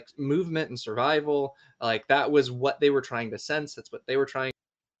just like movement and survival. Like that was what they were trying to sense. That's what they were trying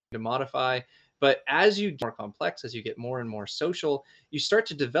to modify. But as you get more complex, as you get more and more social, you start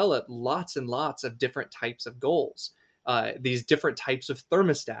to develop lots and lots of different types of goals. These different types of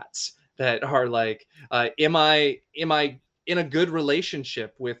thermostats that are like, am I in a good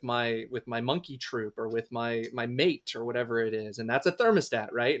relationship with my monkey troop, or with my mate, or whatever it is? And that's a thermostat,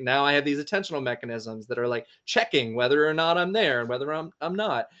 right? Now I have these attentional mechanisms that are like checking whether or not I'm there and whether I'm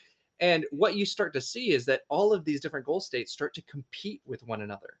not. And what you start to see is that all of these different goal states start to compete with one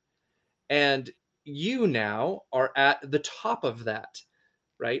another. And you now are at the top of that,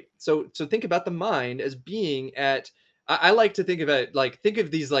 right? So think about the mind as being at. I like to think of it like, think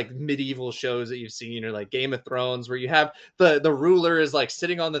of these like medieval shows that you've seen, or like Game of Thrones, where you have the ruler is like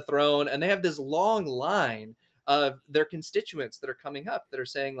sitting on the throne, and they have this long line of their constituents that are coming up that are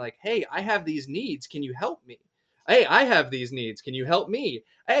saying like, hey, I have these needs, can you help me? Hey, I have these needs, can you help me?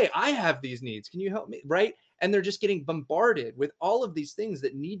 Hey, I have these needs, can you help me? Right? And they're just getting bombarded with all of these things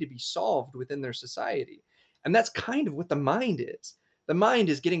that need to be solved within their society. And that's kind of what the mind is. The mind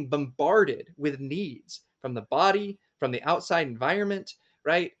is getting bombarded with needs from the body, from the outside environment,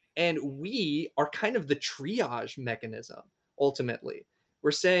 right? And we are kind of the triage mechanism ultimately.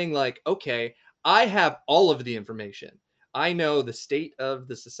 We're saying, like, okay, I have all of the information. I know the state of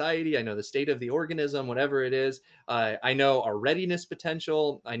the society, I know the state of the organism, whatever it is. I know our readiness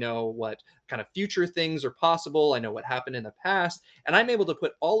potential, I know what kind of future things are possible, I know what happened in the past, and I'm able to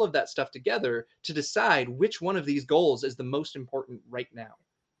put all of that stuff together to decide which one of these goals is the most important right now.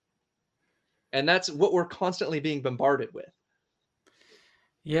 And that's what we're constantly being bombarded with.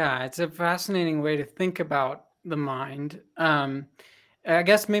 Yeah, it's a fascinating way to think about the mind. I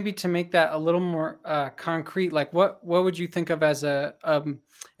guess maybe to make that a little more concrete, like what would you think of as a an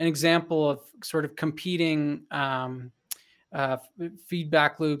example of sort of competing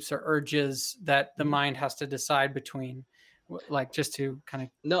feedback loops or urges that the Mhm. mind has to decide between, like just to kind of.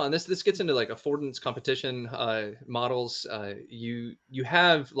 No, and this gets into like affordance competition models. You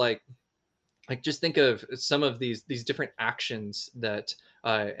have like just think of some of these different actions that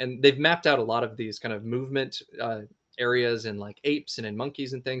and they've mapped out a lot of these kind of movement areas in like apes and in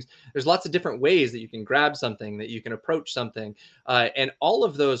monkeys and things. There's lots of different ways that you can grab something, that you can approach something, and all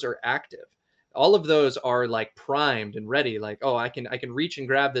of those are active. All of those are like primed and ready, like, oh, I can reach and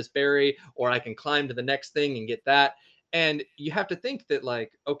grab this berry, or I can climb to the next thing and get that. And you have to think that,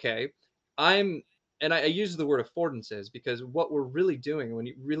 like, okay, I'm and I use the word affordances because what we're really doing when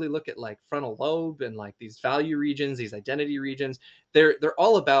you really look at like frontal lobe and like these value regions, these identity regions, they're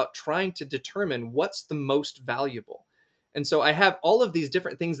all about trying to determine what's the most valuable. And so I have all of these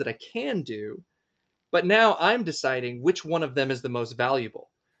different things that I can do, but now I'm deciding which one of them is the most valuable,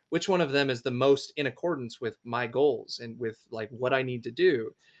 which one of them is the most in accordance with my goals and with like what I need to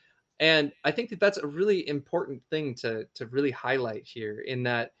do. And I think that that's a really important thing to really highlight here, in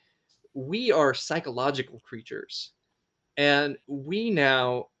that we are psychological creatures, and we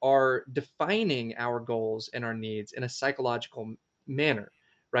now are defining our goals and our needs in a psychological manner,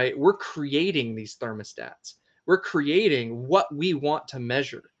 right? We're creating these thermostats, we're creating what we want to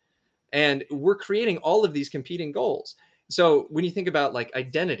measure, and we're creating all of these competing goals. So when you think about like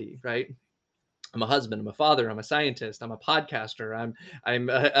identity, right? I'm a husband, I'm a father, I'm a scientist, I'm a podcaster, I'm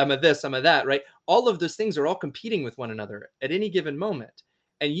a this, I'm a that, right? All of those things are all competing with one another at any given moment.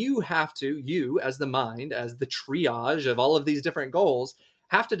 And you have to, you as the mind, as the triage of all of these different goals,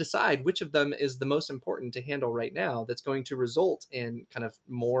 have to decide which of them is the most important to handle right now, that's going to result in kind of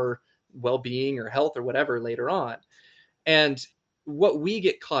more well-being or health or whatever later on. And what we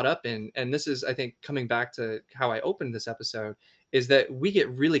get caught up in, and this is, I think, coming back to how I opened this episode, is that we get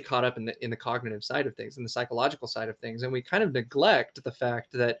really caught up in the cognitive side of things, in the psychological side of things, and we kind of neglect the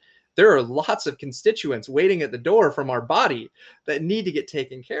fact that there are lots of constituents waiting at the door from our body that need to get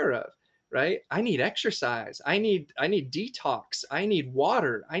taken care of. Right? I need exercise. I need detox. I need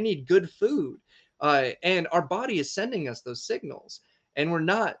water. I need good food. And our body is sending us those signals, and we're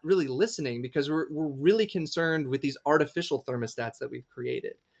not really listening because we're really concerned with these artificial thermostats that we've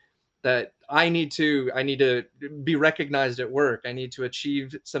created, that I need to be recognized at work, I need to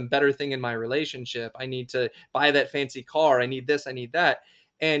achieve some better thing in my relationship, I need to buy that fancy car, I need this, I need that.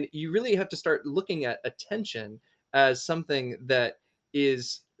 And you really have to start looking at attention as something that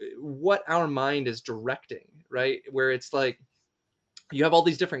is what our mind is directing, right? Where it's like you have all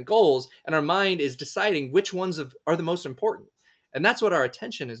these different goals and our mind is deciding which ones are the most important, and that's what our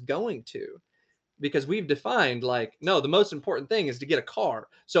attention is going to, because we've defined like, no, the most important thing is to get a car,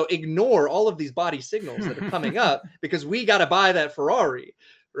 so ignore all of these body signals that are coming up because we got to buy that Ferrari,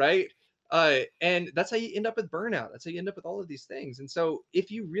 right? And that's how you end up with burnout, that's how you end up with all of these things. And so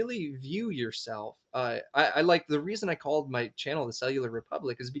if you really view yourself, I like, the reason I called my channel the Cellular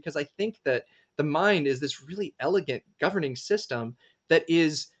Republic is because I think that the mind is this really elegant governing system that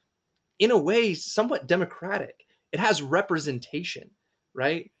is, in a way, somewhat democratic. It has representation,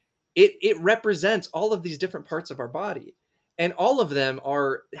 right? It represents all of these different parts of our body, and all of them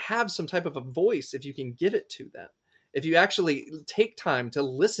are have some type of a voice if you can give it to them. If you actually take time to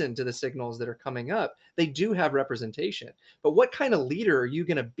listen to the signals that are coming up, they do have representation. But what kind of leader are you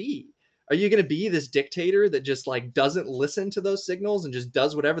going to be? Are you going to be this dictator that just like doesn't listen to those signals and just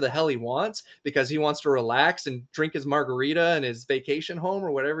does whatever the hell he wants because he wants to relax and drink his margarita in his vacation home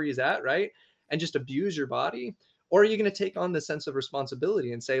or whatever he's at, right? And just abuse your body? Or are you going to take on the sense of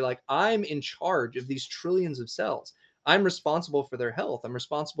responsibility and say, like, I'm in charge of these trillions of cells. I'm responsible for their health. I'm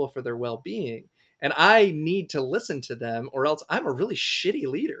responsible for their well-being. And I need to listen to them, or else I'm a really shitty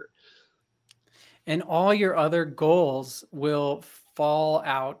leader. And all your other goals will fall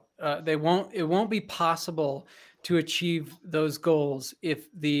out. They won't. It won't be possible to achieve those goals if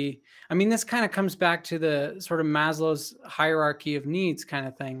the. I mean, this kind of comes back to the sort of Maslow's hierarchy of needs kind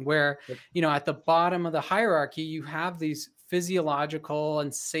of thing, where at the bottom of the hierarchy you have these physiological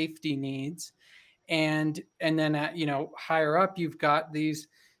and safety needs, and then higher up you've got these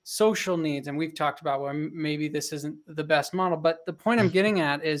social needs. And we've talked about, well, maybe this isn't the best model, but the point I'm getting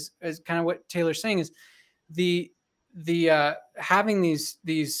at is kind of what Taylor's saying is the having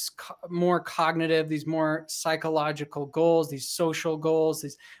more cognitive, these more psychological goals, these social goals,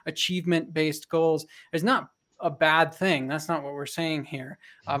 these achievement based goals is not a bad thing. That's not what we're saying here.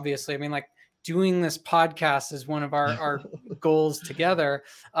 Obviously, I mean, like, doing this podcast is one of our goals together,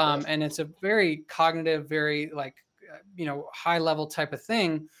 and it's a very cognitive, very like high level type of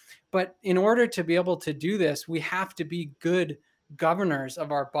thing. But in order to be able to do this, we have to be good governors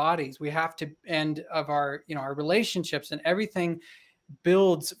of our bodies. We have to, and of our our relationships, and everything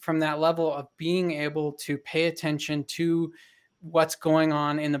builds from that level of being able to pay attention to what's going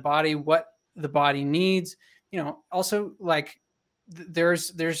on in the body, what the body needs. Also, like,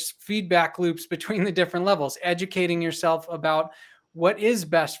 there's feedback loops between the different levels, educating yourself about what is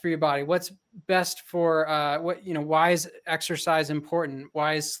best for your body, what's best for why is exercise important,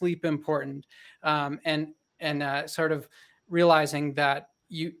 why is sleep important, and sort of realizing that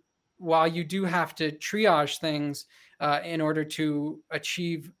while you do have to triage things in order to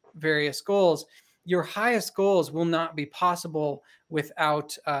achieve various goals, your highest goals will not be possible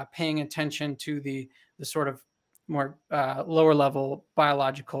without paying attention to the sort of more lower level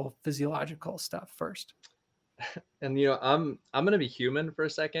biological, physiological stuff first. And I'm gonna be human for a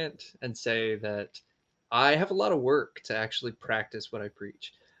second and say that I have a lot of work to actually practice what I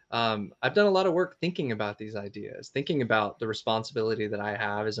preach. I've done a lot of work thinking about these ideas, thinking about the responsibility that I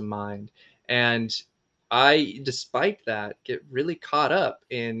have as a mind, and I, despite that, get really caught up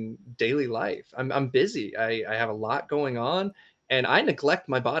in daily life. I'm busy. I have a lot going on, and I neglect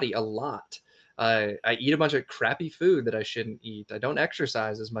my body a lot. I eat a bunch of crappy food that I shouldn't eat. I don't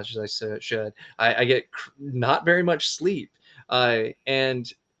exercise as much as I should. I get not very much sleep,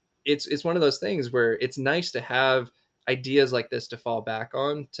 and it's one of those things where it's nice to have ideas like this to fall back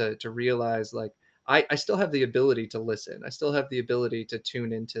on, to realize, like, I still have the ability to listen. I still have the ability to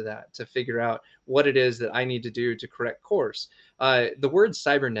tune into that, to figure out what it is that I need to do to correct course. The word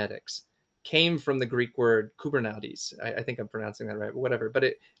cybernetics came from the Greek word Kubernetes. I think I'm pronouncing that right, but whatever. But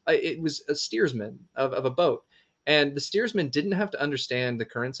it was a steersman of a boat. And the steersman didn't have to understand the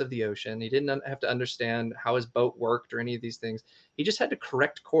currents of the ocean. He didn't have to understand how his boat worked or any of these things. He just had to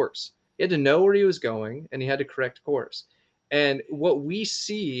correct course. He had to know where he was going, and he had to correct course. And what we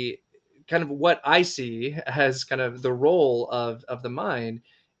see, kind of what I see as kind of the role of the mind,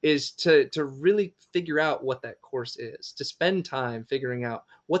 is to really figure out what that course is, to spend time figuring out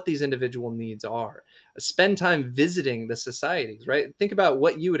what these individual needs are, spend time visiting the societies, right? Think about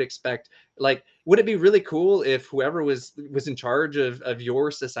what you would expect. Like, would it be really cool if whoever was in charge of your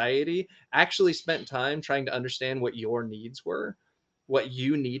society actually spent time trying to understand what your needs were, what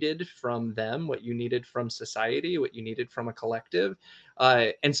you needed from them, what you needed from society, what you needed from a collective,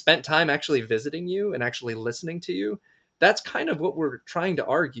 and spent time actually visiting you and actually listening to you? That's kind of what we're trying to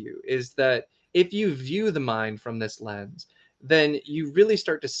argue, is that if you view the mind from this lens, then you really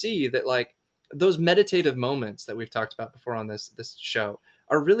start to see that, like, those meditative moments that we've talked about before on this show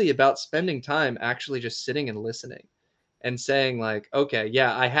are really about spending time actually just sitting and listening and saying, like, okay,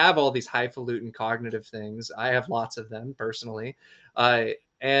 yeah, I have all these highfalutin cognitive things. I have lots of them personally. Uh,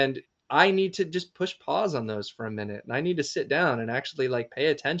 and I need to just push pause on those for a minute. And I need to sit down and actually, like, pay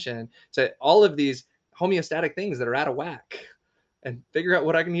attention to all of these homeostatic things that are out of whack and figure out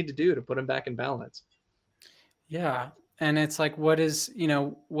what I need to do to put them back in balance. Yeah. And it's like, what is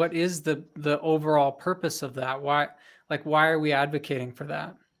the overall purpose of that? Why are we advocating for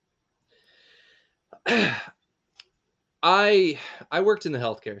that? I I worked in the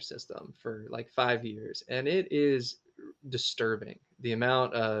healthcare system for like 5 years, and it is disturbing the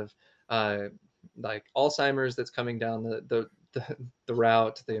amount of uh, like Alzheimer's that's coming down the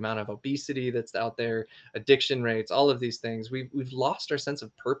route, the amount of obesity that's out there, addiction rates, all of these things. We've lost our sense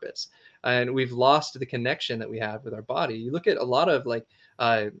of purpose, and we've lost the connection that we have with our body. You look at a lot of, like,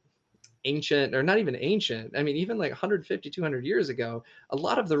 ancient, or not even ancient, I mean, even like 150, 200 years ago, a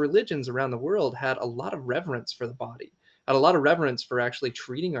lot of the religions around the world had a lot of reverence for the body, had a lot of reverence for actually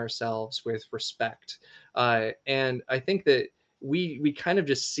treating ourselves with respect. And I think that we kind of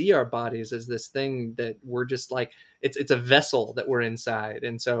just see our bodies as this thing that we're just like, it's a vessel that we're inside,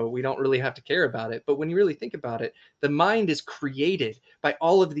 and so we don't really have to care about it. But when you really think about it, the mind is created by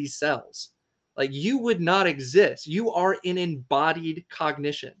all of these cells. Like, you would not exist, you are an embodied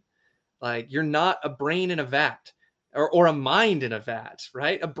cognition. Like, you're not a brain in a vat, or a mind in a vat,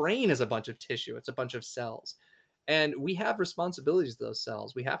 right? A brain is a bunch of tissue, it's a bunch of cells. And we have responsibilities to those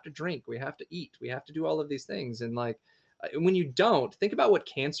cells. We have to drink, we have to eat, we have to do all of these things. And, like, when you don't, think about what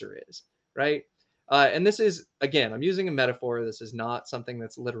cancer is, right? And this is, again, I'm using a metaphor. This is not something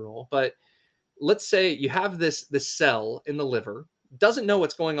that's literal, but let's say you have this cell in the liver, doesn't know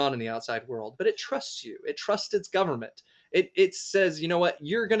what's going on in the outside world, but it trusts you. It trusts its government. It says, you know what,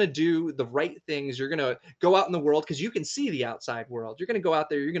 you're going to do the right things. You're going to go out in the world because you can see the outside world. You're going to go out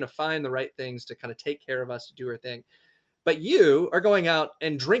there. You're going to find the right things to kind of take care of us, to do our thing. But you are going out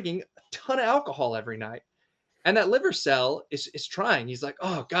and drinking a ton of alcohol every night. And that liver cell is trying. He's like,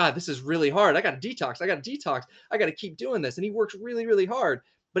 oh God, this is really hard. I got to detox. I got to detox. I got to keep doing this. And he works really, really hard,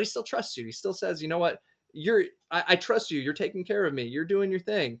 but he still trusts you. He still says, you know what? I trust you. You're taking care of me. You're doing your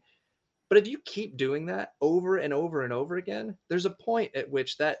thing. But if you keep doing that over and over and over again, there's a point at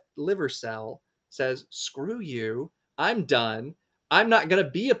which that liver cell says, screw you. I'm done. I'm not going to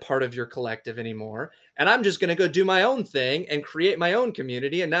be a part of your collective anymore. And I'm just going to go do my own thing and create my own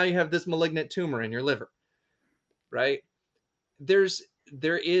community. And now you have this malignant tumor in your liver, right? There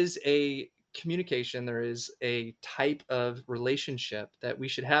is a communication, there is a type of relationship that we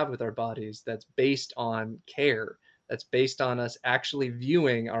should have with our bodies that's based on care, that's based on us actually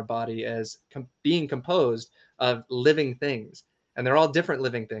viewing our body as being composed of living things. And they're all different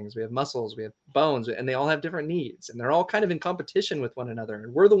living things. We have muscles, we have bones, and they all have different needs, and they're all kind of in competition with one another,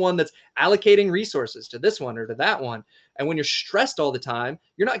 and we're the one that's allocating resources to this one or to that one. And when you're stressed all the time,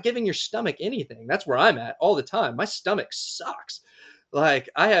 you're not giving your stomach anything. That's where I'm at all the time. My stomach sucks. Like,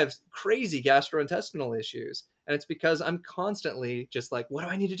 I have crazy gastrointestinal issues, and it's because I'm constantly just like, what do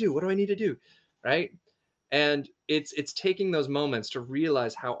I need to do? What do I need to do? Right? And it's taking those moments to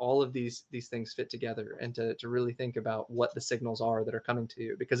realize how all of these things fit together, and to really think about what the signals are that are coming to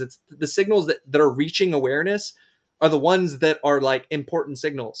you, because it's the signals that are reaching awareness are the ones that are like important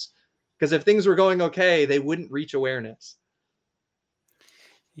signals, because if things were going okay, they wouldn't reach awareness.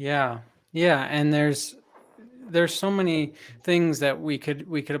 Yeah. Yeah. And there's so many things that we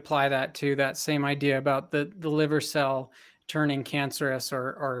could apply that to, that same idea about the liver cell turning cancerous,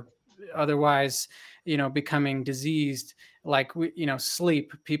 or otherwise, becoming diseased. Like,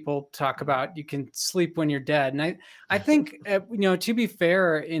 sleep. People talk about you can sleep when you're dead. And I think, to be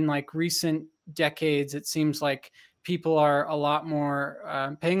fair, in like recent decades, it seems like people are a lot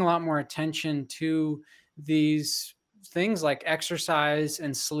more paying a lot more attention to these things like exercise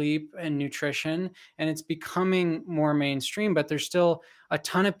and sleep and nutrition, and it's becoming more mainstream. But there's still a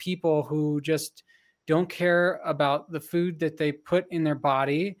ton of people who just don't care about the food that they put in their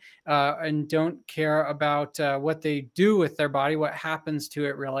body, and don't care about what they do with their body, what happens to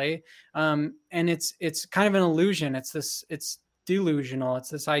it, really. And it's kind of an illusion. It's delusional. It's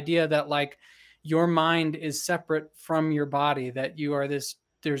this idea that, like, your mind is separate from your body, that you are this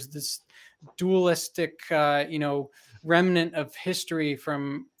there's this dualistic remnant of history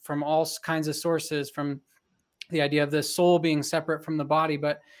from all kinds of sources, from the idea of the soul being separate from the body.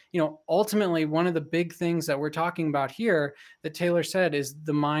 But ultimately, one of the big things that we're talking about here, that Taylor said, is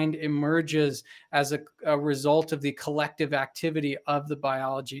the mind emerges as a result of the collective activity of the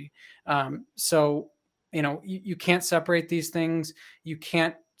biology. So you can't separate these things. You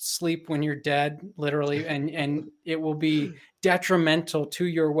can't sleep when you're dead, literally, and it will be detrimental to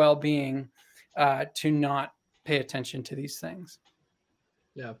your well-being to not pay attention to these things.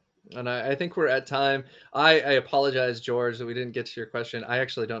 Yeah. And I think we're at time. I apologize, George, that we didn't get to your question. I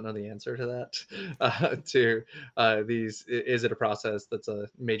actually don't know the answer to that. To is it a process that's a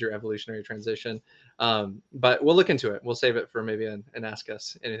major evolutionary transition? But we'll look into it. We'll save it for maybe an Ask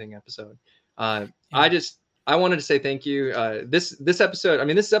Us Anything episode. Yeah. I wanted to say thank you. This episode, I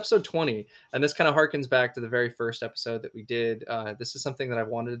mean, this is episode 20, and this kind of harkens back to the very first episode that we did. This is something that I've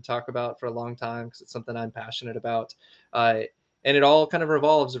wanted to talk about for a long time, because it's something I'm passionate about. And it all kind of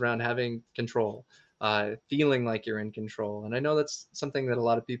revolves around having control, feeling like you're in control. And I know that's something that a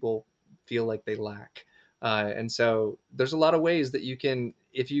lot of people feel like they lack. And so there's a lot of ways that you can,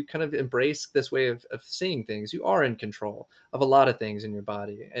 if you kind of embrace this way of seeing things, you are in control of a lot of things in your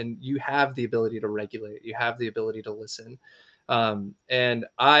body, and you have the ability to regulate, you have the ability to listen. And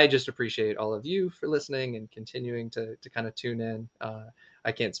I just appreciate all of you for listening and continuing to kind of tune in.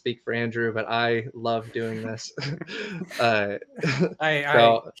 I can't speak for Andrew, but I love doing this. uh, I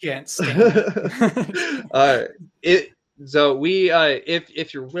so, can't stand it. uh, it so we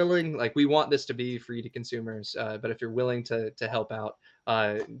if you're willing, like, we want this to be free to consumers, but if you're willing to help out,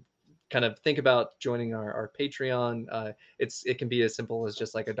 kind of think about joining our Patreon. It can be as simple as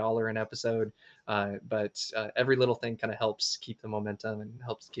just like $1 an episode, but every little thing kind of helps keep the momentum and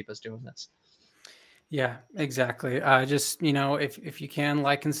helps keep us doing this. Yeah, exactly. Just, if you can,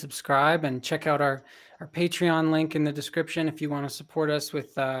 like and subscribe, and check out our Patreon link in the description if you want to support us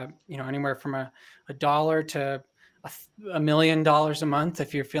with, anywhere from a dollar to $1 million a month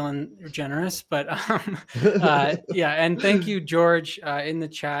if you're feeling generous. But yeah, and thank you, George, in the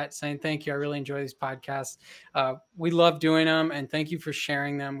chat saying thank you. I really enjoy these podcasts. We love doing them, and thank you for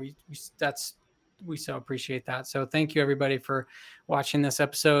sharing them. We so appreciate that. So thank you, everybody, for watching this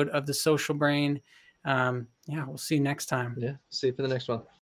episode of The Social Brain. Yeah, we'll see you next time. Yeah, see you for the next one.